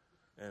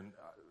 And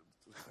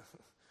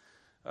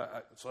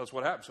so that's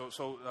what happened.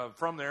 So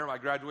from there, I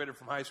graduated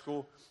from high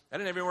school. I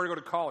didn't have anywhere to go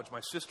to college. My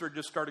sister had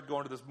just started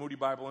going to this Moody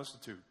Bible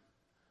Institute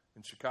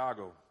in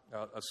Chicago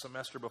a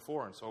semester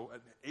before. And so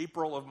in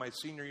April of my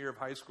senior year of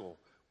high school,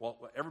 well,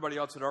 everybody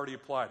else had already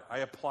applied. I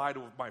applied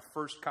to my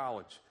first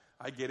college.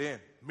 I get in.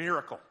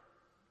 Miracle.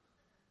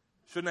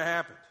 Shouldn't have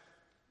happened.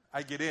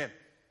 I get in.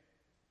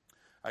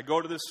 I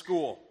go to this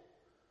school.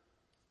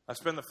 I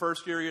spend the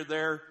first year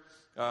there,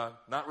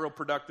 not real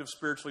productive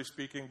spiritually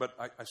speaking, but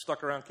I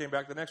stuck around, came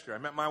back the next year. I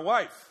met my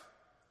wife.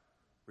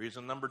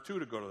 Reason number 2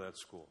 to go to that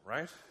school,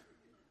 right?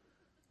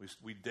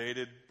 We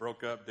dated,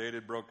 broke up.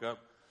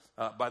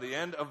 By the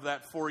end of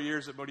that 4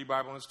 years at Moody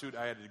Bible Institute,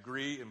 I had a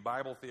degree in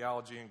Bible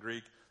theology and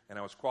Greek, and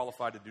I was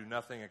qualified to do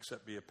nothing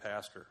except be a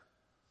pastor.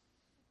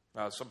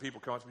 Some people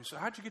come up to me and say,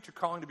 how'd you get your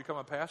calling to become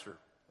a pastor?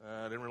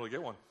 I didn't really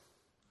get one.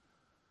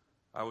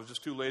 I was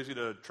just too lazy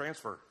to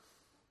transfer.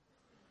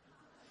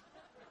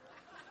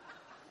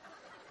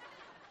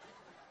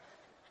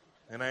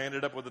 And I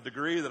ended up with a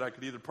degree that I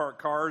could either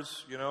park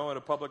cars, at a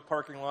public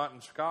parking lot in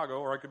Chicago,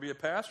 or I could be a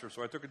pastor.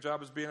 So I took a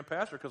job as being a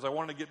pastor because I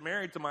wanted to get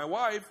married to my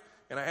wife,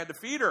 and I had to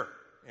feed her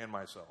and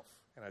myself.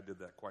 And I did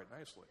that quite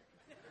nicely.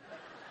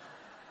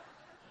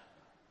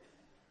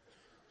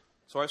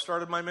 So I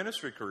started my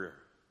ministry career.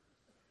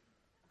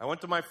 I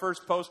went to my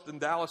first post in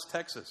Dallas,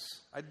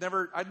 Texas. I'd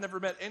never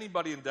met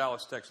anybody in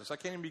Dallas, Texas. I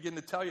can't even begin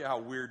to tell you how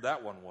weird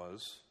that one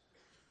was.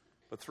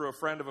 But through a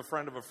friend of a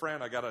friend of a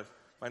friend, I got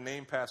my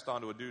name passed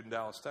on to a dude in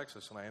Dallas,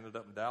 Texas, and I ended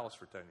up in Dallas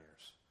for 10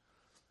 years.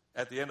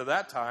 At the end of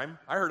that time,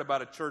 I heard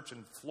about a church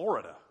in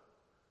Florida.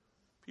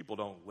 People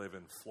don't live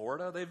in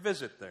Florida. They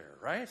visit there,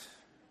 right?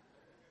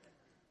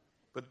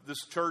 But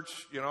this church,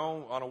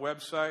 on a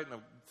website and a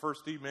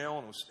first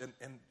email,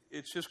 and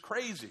it's just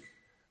crazy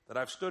that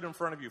I've stood in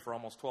front of you for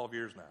almost 12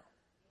 years now.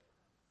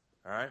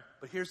 All right?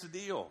 But here's the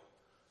deal.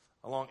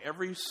 Along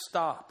every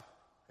stop,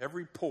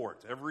 every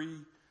port,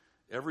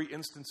 every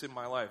instance in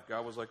my life,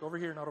 God was like, over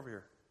here, not over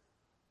here.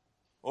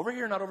 Over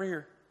here, not over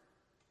here.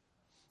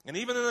 And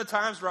even in the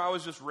times where I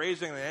was just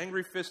raising an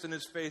angry fist in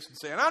his face and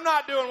saying, I'm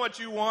not doing what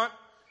you want.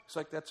 It's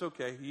like, that's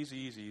okay. Easy,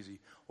 easy, easy.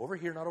 Over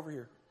here, not over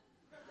here.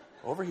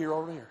 Over here,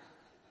 over here.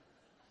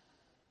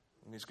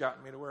 And he's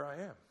gotten me to where I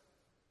am.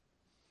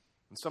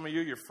 And some of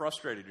you, you're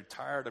frustrated. You're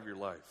tired of your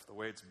life, the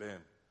way it's been.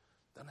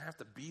 Doesn't have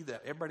to be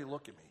that. Everybody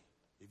look at me.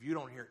 If you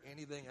don't hear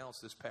anything else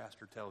this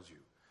pastor tells you,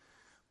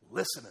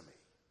 listen to me.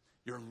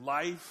 Your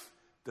life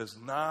does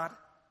not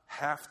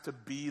have to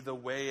be the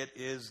way it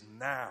is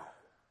now.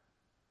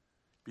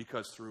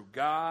 Because through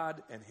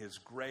God and His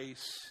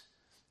grace,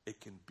 it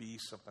can be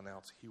something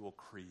else. He will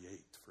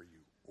create for you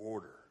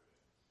order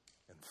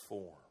and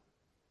form.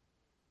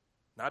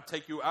 Not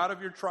take you out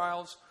of your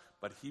trials,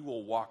 but He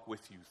will walk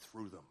with you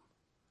through them.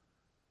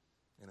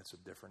 And it's a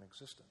different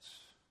existence.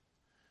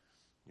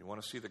 You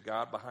want to see the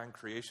God behind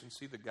creation?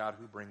 See the God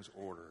who brings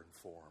order and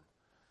form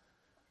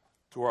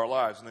to our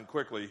lives. And then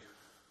quickly,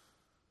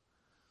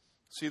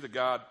 see the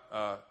God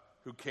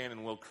who can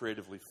and will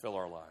creatively fill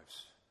our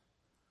lives.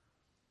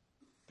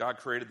 God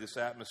created this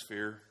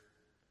atmosphere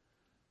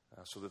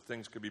so that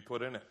things could be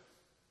put in it.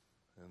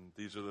 And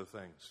these are the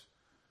things.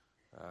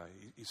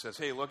 He says,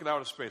 hey, look at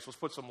outer space. Let's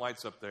put some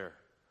lights up there.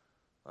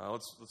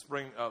 Let's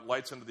bring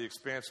lights into the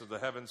expanse of the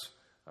heavens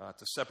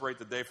to separate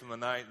the day from the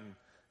night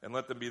and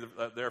let them be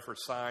there for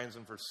signs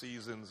and for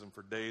seasons and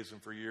for days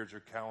and for years.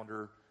 Your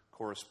calendar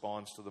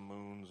corresponds to the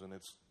moons, and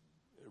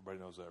everybody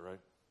knows that, right?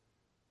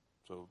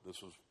 So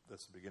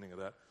that's the beginning of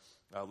that.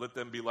 Let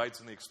them be lights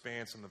in the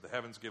expanse, and that the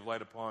heavens give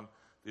light upon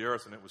the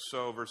earth. And it was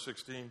so, verse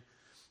 16.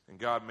 And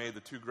God made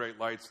the two great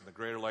lights, and the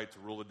greater light to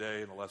rule the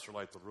day, and the lesser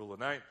light to rule the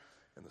night,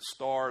 and the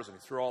stars, and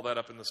He threw all that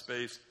up into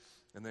space.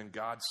 And then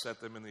God set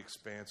them in the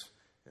expanse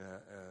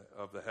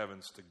of the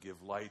heavens to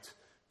give light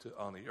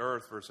on the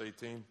earth, verse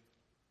 18,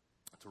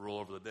 to rule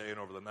over the day and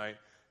over the night,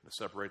 and to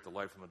separate the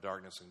light from the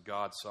darkness. And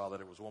God saw that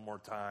it was one more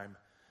time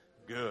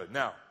good.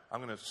 Now,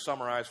 I'm going to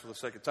summarize for the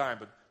sake of time,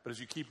 but as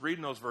you keep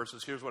reading those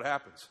verses, here's what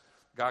happens.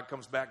 God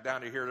comes back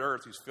down to here to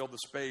earth. He's filled the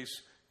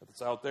space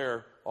that's out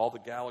there, all the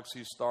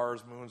galaxies,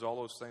 stars, moons, all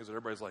those things that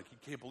everybody's like, you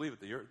can't believe it.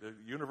 The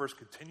universe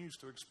continues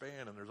to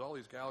expand, and there's all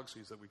these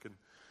galaxies that we can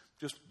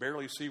just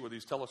barely see with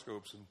these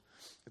telescopes, and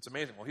it's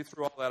amazing. Well, He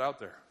threw all that out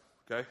there,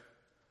 okay?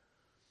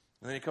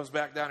 And then He comes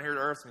back down here to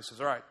earth, and He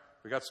says, all right,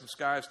 we got some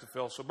skies to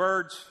fill, so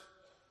birds.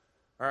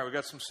 All right, we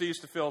got some seas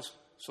to fill,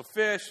 so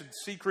fish and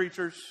sea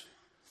creatures.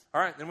 All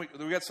right, then we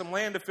got some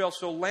land to fill,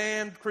 so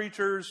land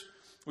creatures.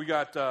 We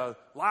got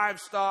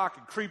livestock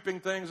and creeping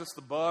things. That's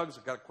the bugs.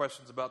 I've got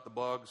questions about the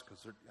bugs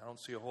because I don't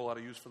see a whole lot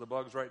of use for the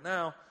bugs right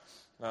now.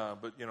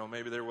 But,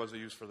 maybe there was a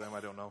use for them. I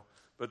don't know.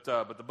 But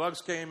the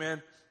bugs came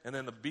in, and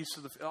then the beasts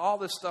of the all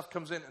this stuff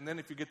comes in. And then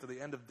if you get to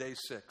the end of day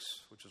 6,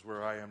 which is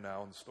where I am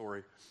now in the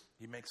story,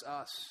 He makes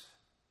us.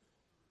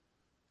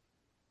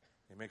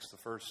 He makes the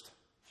first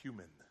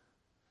human.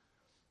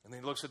 And then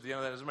He looks at the end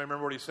of that. Does anybody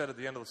remember what He said at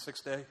the end of the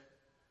 6th day?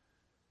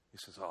 He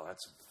says, oh,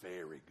 that's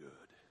very good.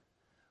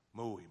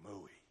 Mooey,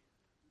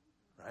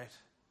 right?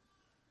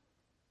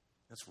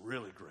 That's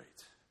really great.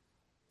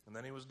 And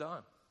then He was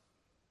done.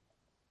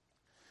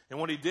 And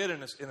what He did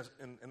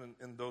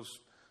in those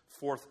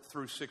 4th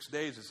through 6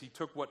 days is He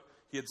took what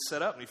He had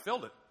set up and He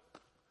filled it.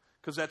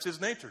 Because that's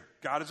His nature.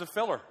 God is a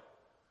filler.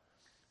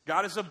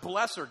 God is a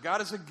blesser.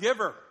 God is a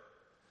giver.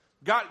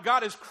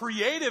 God is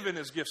creative in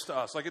His gifts to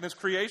us. Like in His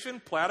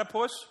creation,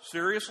 platypus,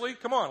 seriously?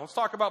 Come on, let's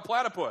talk about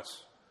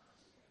platypus.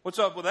 What's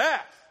up with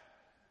that?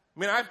 I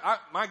mean,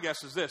 my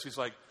guess is this. He's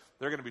like,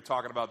 they're going to be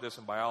talking about this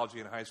in biology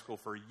in high school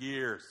for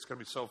years. It's going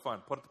to be so fun.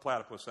 Put the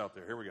platypus out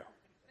there. Here we go.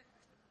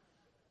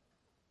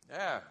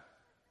 Yeah.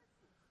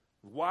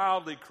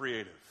 Wildly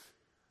creative.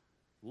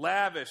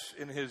 Lavish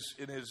in his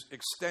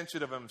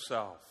extension of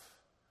Himself.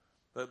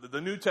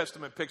 The New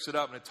Testament picks it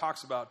up and it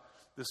talks about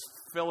this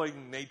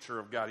filling nature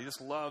of God. He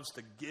just loves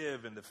to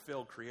give and to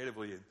fill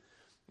creatively.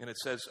 And it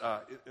says,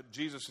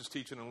 Jesus is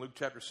teaching in Luke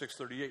chapter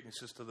 6:38, and He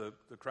says to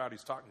the crowd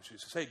He's talking to, He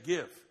says, hey,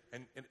 give,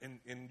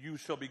 and you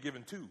shall be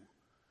given too.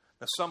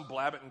 Now, some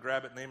blab it and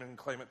grab it, name it and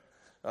claim it.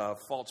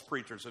 False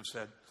preachers have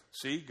said,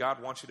 see,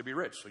 God wants you to be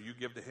rich, so you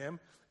give to Him,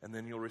 and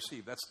then you'll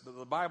receive.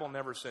 The Bible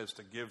never says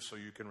to give so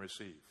you can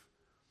receive.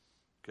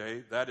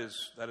 Okay, that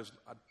is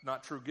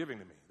not true giving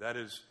to me. That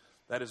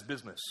is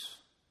business.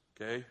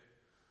 Okay,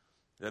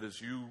 that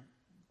is you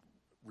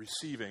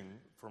receiving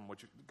from what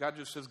God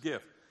just says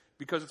give.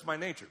 Because it's my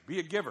nature. Be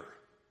a giver.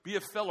 Be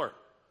a filler.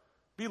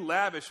 Be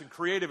lavish and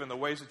creative in the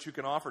ways that you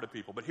can offer to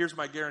people. But here's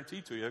my guarantee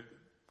to you,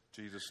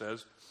 Jesus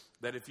says,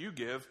 that if you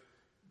give,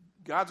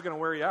 God's going to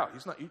wear you out.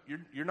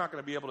 You're not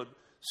going to be able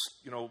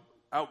to,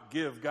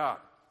 outgive God.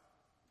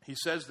 He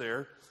says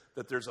there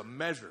that there's a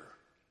measure,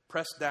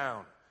 pressed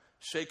down,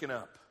 shaken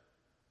up,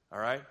 all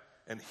right,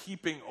 and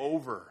heaping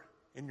over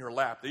in your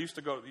lap. They used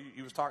to go,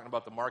 he was talking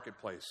about the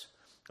marketplace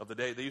of the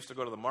day. They used to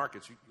go to the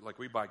markets, like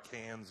we buy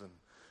cans and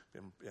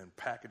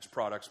packaged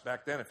products.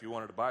 Back then, if you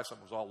wanted to buy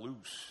something, it was all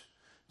loose.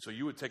 So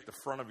you would take the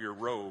front of your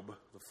robe,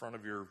 the front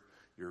of your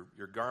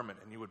garment,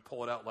 and you would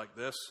pull it out like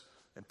this,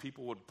 and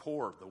people would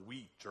pour the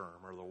wheat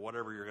germ or the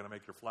whatever you're going to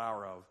make your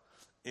flour of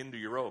into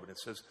your robe. And it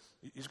says,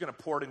 He's going to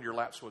pour it into your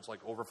lap so it's like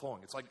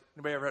overflowing. It's like,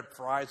 anybody ever had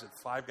fries at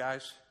Five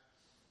Guys?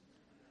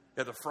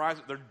 Yeah, the fries,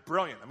 they're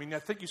brilliant. I mean, I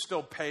think you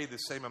still pay the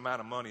same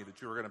amount of money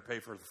that you were going to pay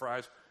for the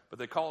fries, but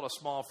they call it a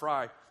small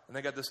fry, and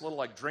they got this little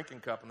like drinking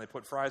cup, and they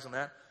put fries in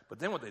that. But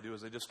then what they do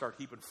is they just start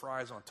heaping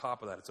fries on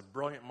top of that. It's a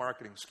brilliant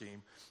marketing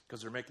scheme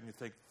because they're making you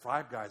think,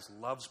 Five Guys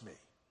loves me.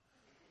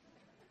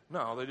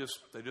 No, they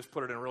just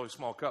put it in a really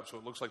small cup, so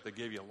it looks like they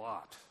gave you a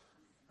lot,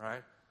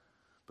 right?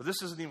 But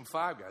this isn't even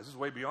Five Guys. This is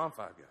way beyond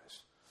Five Guys.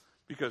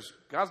 Because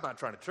God's not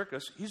trying to trick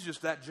us. He's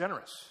just that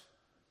generous.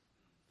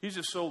 He's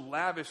just so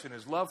lavish in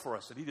his love for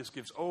us that he just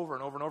gives over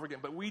and over and over again.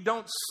 But we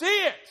don't see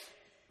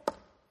it.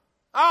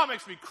 Oh, it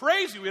makes me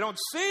crazy. We don't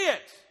see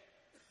it.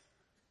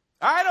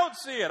 I don't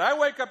see it. I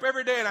wake up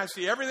every day and I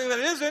see everything that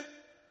isn't.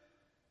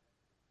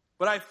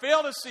 But I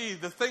fail to see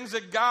the things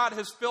that God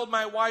has filled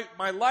my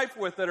life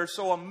with that are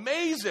so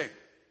amazing.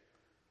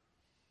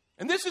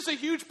 And this is a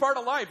huge part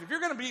of life. If you're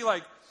going to be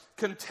like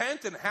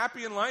content and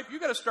happy in life,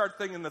 you've got to start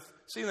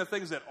seeing the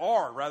things that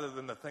are rather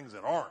than the things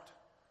that aren't.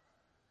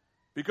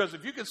 Because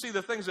if you can see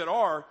the things that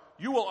are,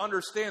 you will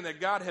understand that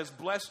God has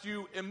blessed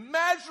you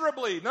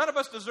immeasurably. None of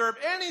us deserve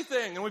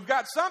anything, and we've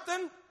got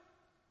something.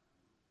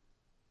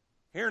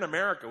 Here in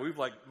America, we've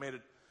like made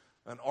it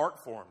an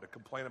art form to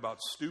complain about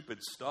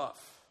stupid stuff.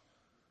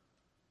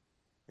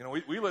 You know,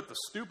 we let the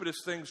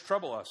stupidest things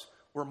trouble us,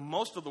 where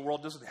most of the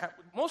world doesn't have.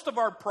 Most of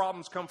our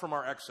problems come from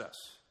our excess.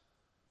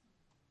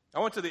 I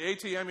went to the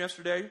ATM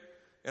yesterday,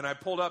 and I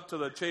pulled up to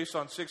the Chase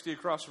on 60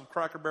 across from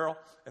Cracker Barrel,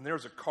 and there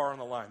was a car on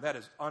the line. That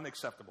is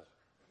unacceptable.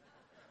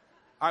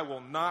 I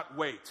will not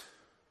wait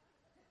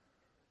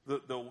the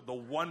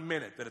 1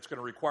 minute that it's going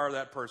to require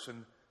that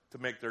person to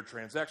make their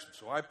transaction.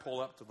 So I pull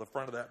up to the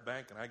front of that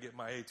bank, and I get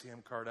my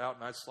ATM card out,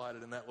 and I slide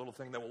it in that little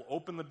thing that will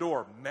open the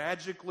door,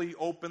 magically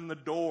open the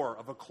door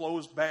of a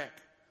closed bank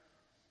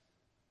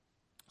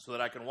so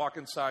that I can walk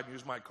inside and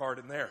use my card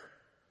in there.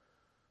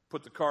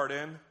 Put the card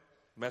in,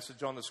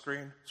 message on the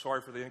screen,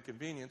 sorry for the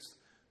inconvenience.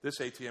 This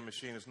ATM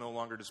machine is no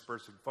longer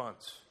dispersing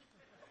funds.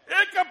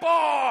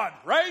 Ichabod,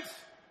 right?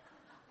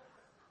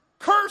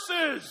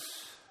 Curses!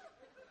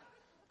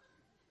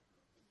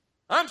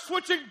 I'm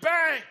switching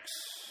banks.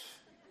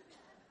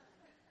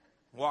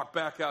 Walk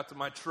back out to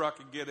my truck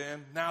and get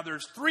in. Now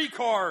there's 3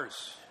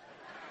 cars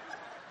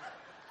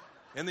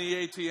in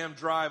the ATM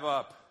drive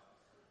up.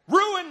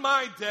 Ruin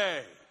my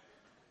day.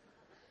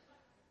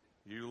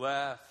 You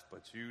laugh,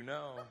 but you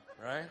know,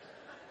 right?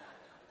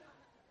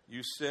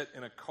 You sit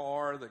in a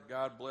car that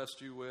God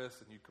blessed you with,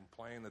 and you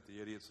complain that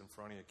the idiots in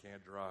front of you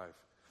can't drive,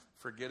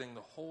 forgetting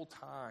the whole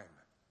time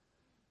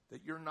that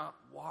you're not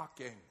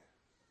walking,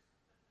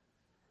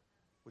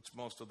 which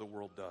most of the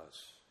world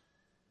does.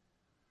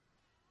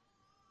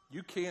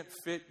 You can't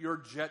fit your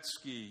jet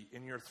ski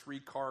in your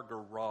 3-car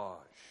garage.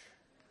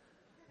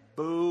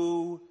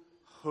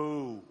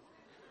 Boo-hoo.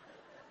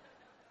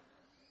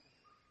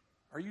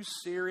 Are you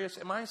serious?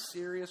 Am I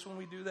serious when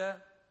we do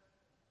that?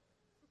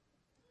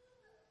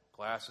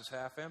 Glass is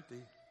half empty,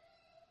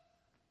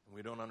 and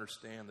we don't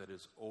understand that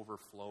it's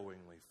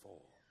overflowingly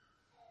full.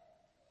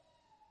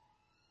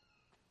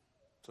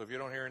 So if you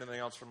don't hear anything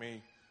else from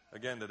me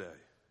again today,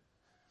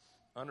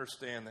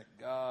 understand that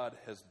God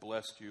has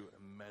blessed you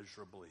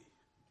immeasurably,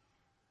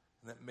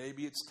 and that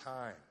maybe it's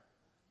time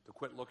to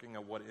quit looking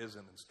at what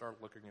isn't and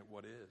start looking at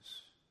what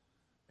is.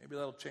 Maybe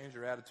that'll change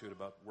your attitude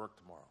about work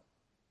tomorrow.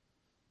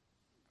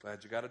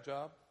 Glad you got a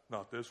job?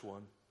 Not this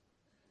one.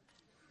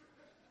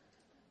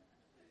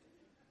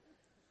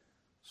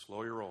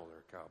 Slow your roll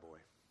there, cowboy.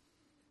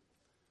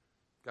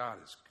 God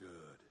is good.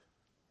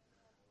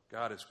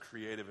 God is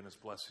creative in his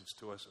blessings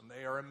to us, and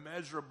they are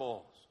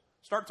immeasurable.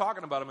 Start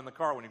talking about them in the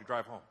car when you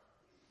drive home.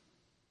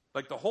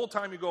 Like the whole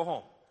time you go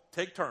home.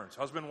 Take turns,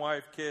 husband,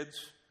 wife, kids.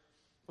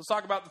 Let's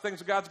talk about the things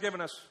that God's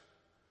given us.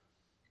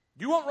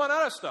 You won't run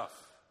out of stuff.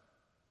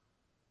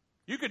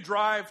 You could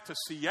drive to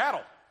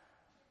Seattle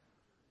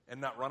and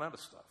not run out of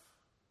stuff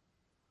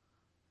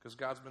because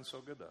God's been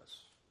so good to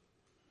us.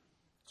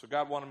 So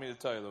God wanted me to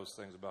tell you those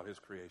things about his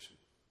creation.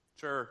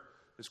 Sure,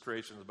 his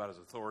creation is about his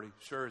authority.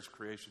 Sure, his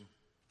creation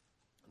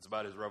is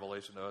about his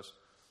revelation to us.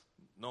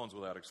 No one's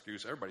without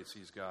excuse. Everybody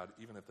sees God,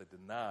 even if they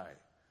deny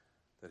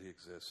that he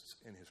exists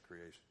in his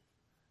creation.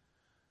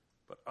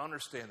 But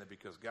understand that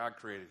because God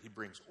created, he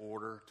brings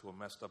order to a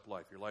messed up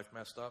life. Your life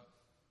messed up?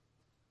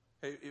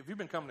 Hey, if you've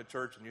been coming to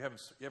church and you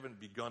haven't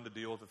begun to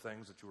deal with the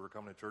things that you were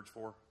coming to church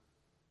for,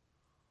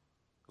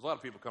 because a lot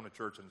of people come to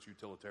church and it's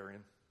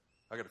utilitarian.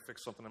 I got to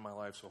fix something in my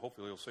life, so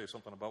hopefully he'll say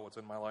something about what's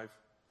in my life.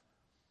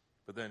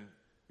 But then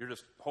you're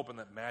just hoping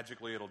that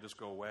magically it'll just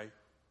go away.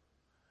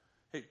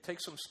 Hey, take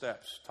some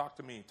steps. Talk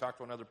to me. Talk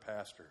to another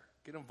pastor.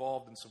 Get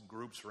involved in some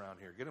groups around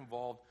here. Get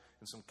involved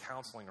in some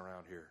counseling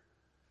around here.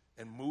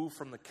 And move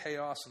from the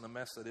chaos and the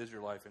mess that is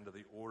your life into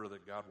the order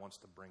that God wants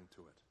to bring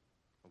to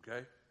it.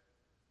 Okay?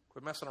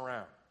 Quit messing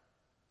around.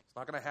 It's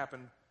not going to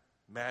happen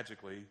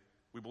magically.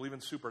 We believe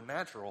in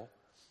supernatural,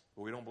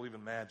 but we don't believe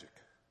in magic.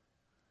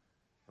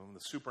 And the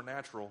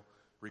supernatural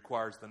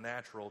requires the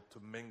natural to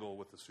mingle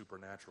with the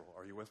supernatural.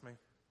 Are you with me?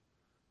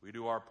 We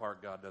do our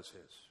part, God does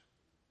his.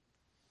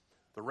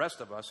 The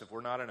rest of us, if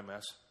we're not in a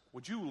mess,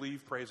 would you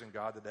leave praising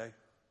God today?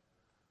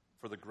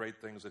 for the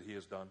great things that he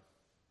has done?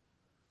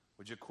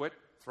 Would you quit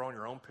throwing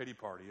your own pity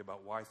party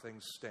about why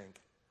things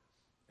stink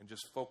and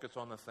just focus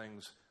on the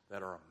things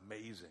that are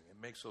amazing?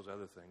 It makes those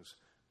other things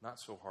not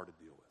so hard to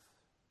deal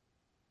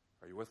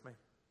with. Are you with me?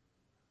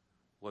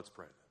 Let's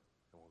pray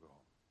then, and we'll go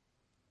home.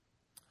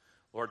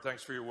 Lord,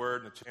 thanks for your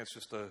word and the chance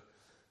just to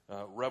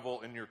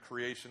revel in your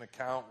creation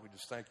account. We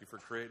just thank you for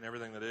creating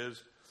everything that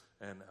is.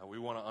 And we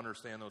want to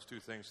understand those two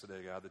things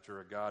today, God, that you're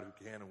a God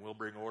who can and will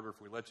bring order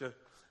if we let you,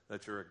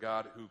 that you're a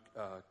God who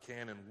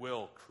can and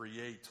will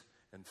create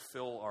and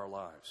fill our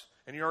lives.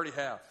 And you already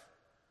have.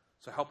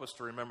 So help us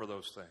to remember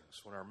those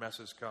things. When our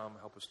messes come,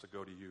 help us to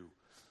go to you.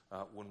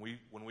 When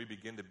we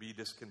begin to be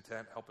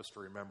discontent, help us to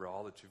remember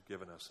all that you've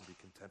given us and be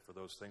content for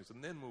those things,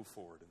 and then move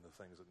forward in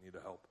the things that need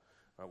to help.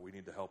 We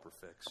need to help or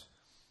fix.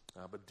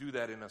 But do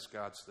that in us,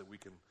 God, so that we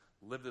can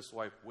live this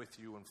life with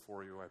you and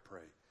for you, I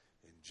pray.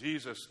 In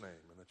Jesus' name,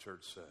 and the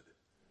church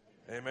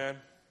said, Amen.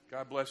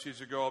 God bless you as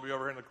you go. I'll be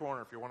over here in the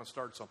corner if you want to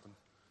start something.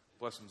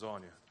 Blessings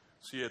on you.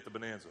 See you at the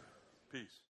Bonanza. Peace.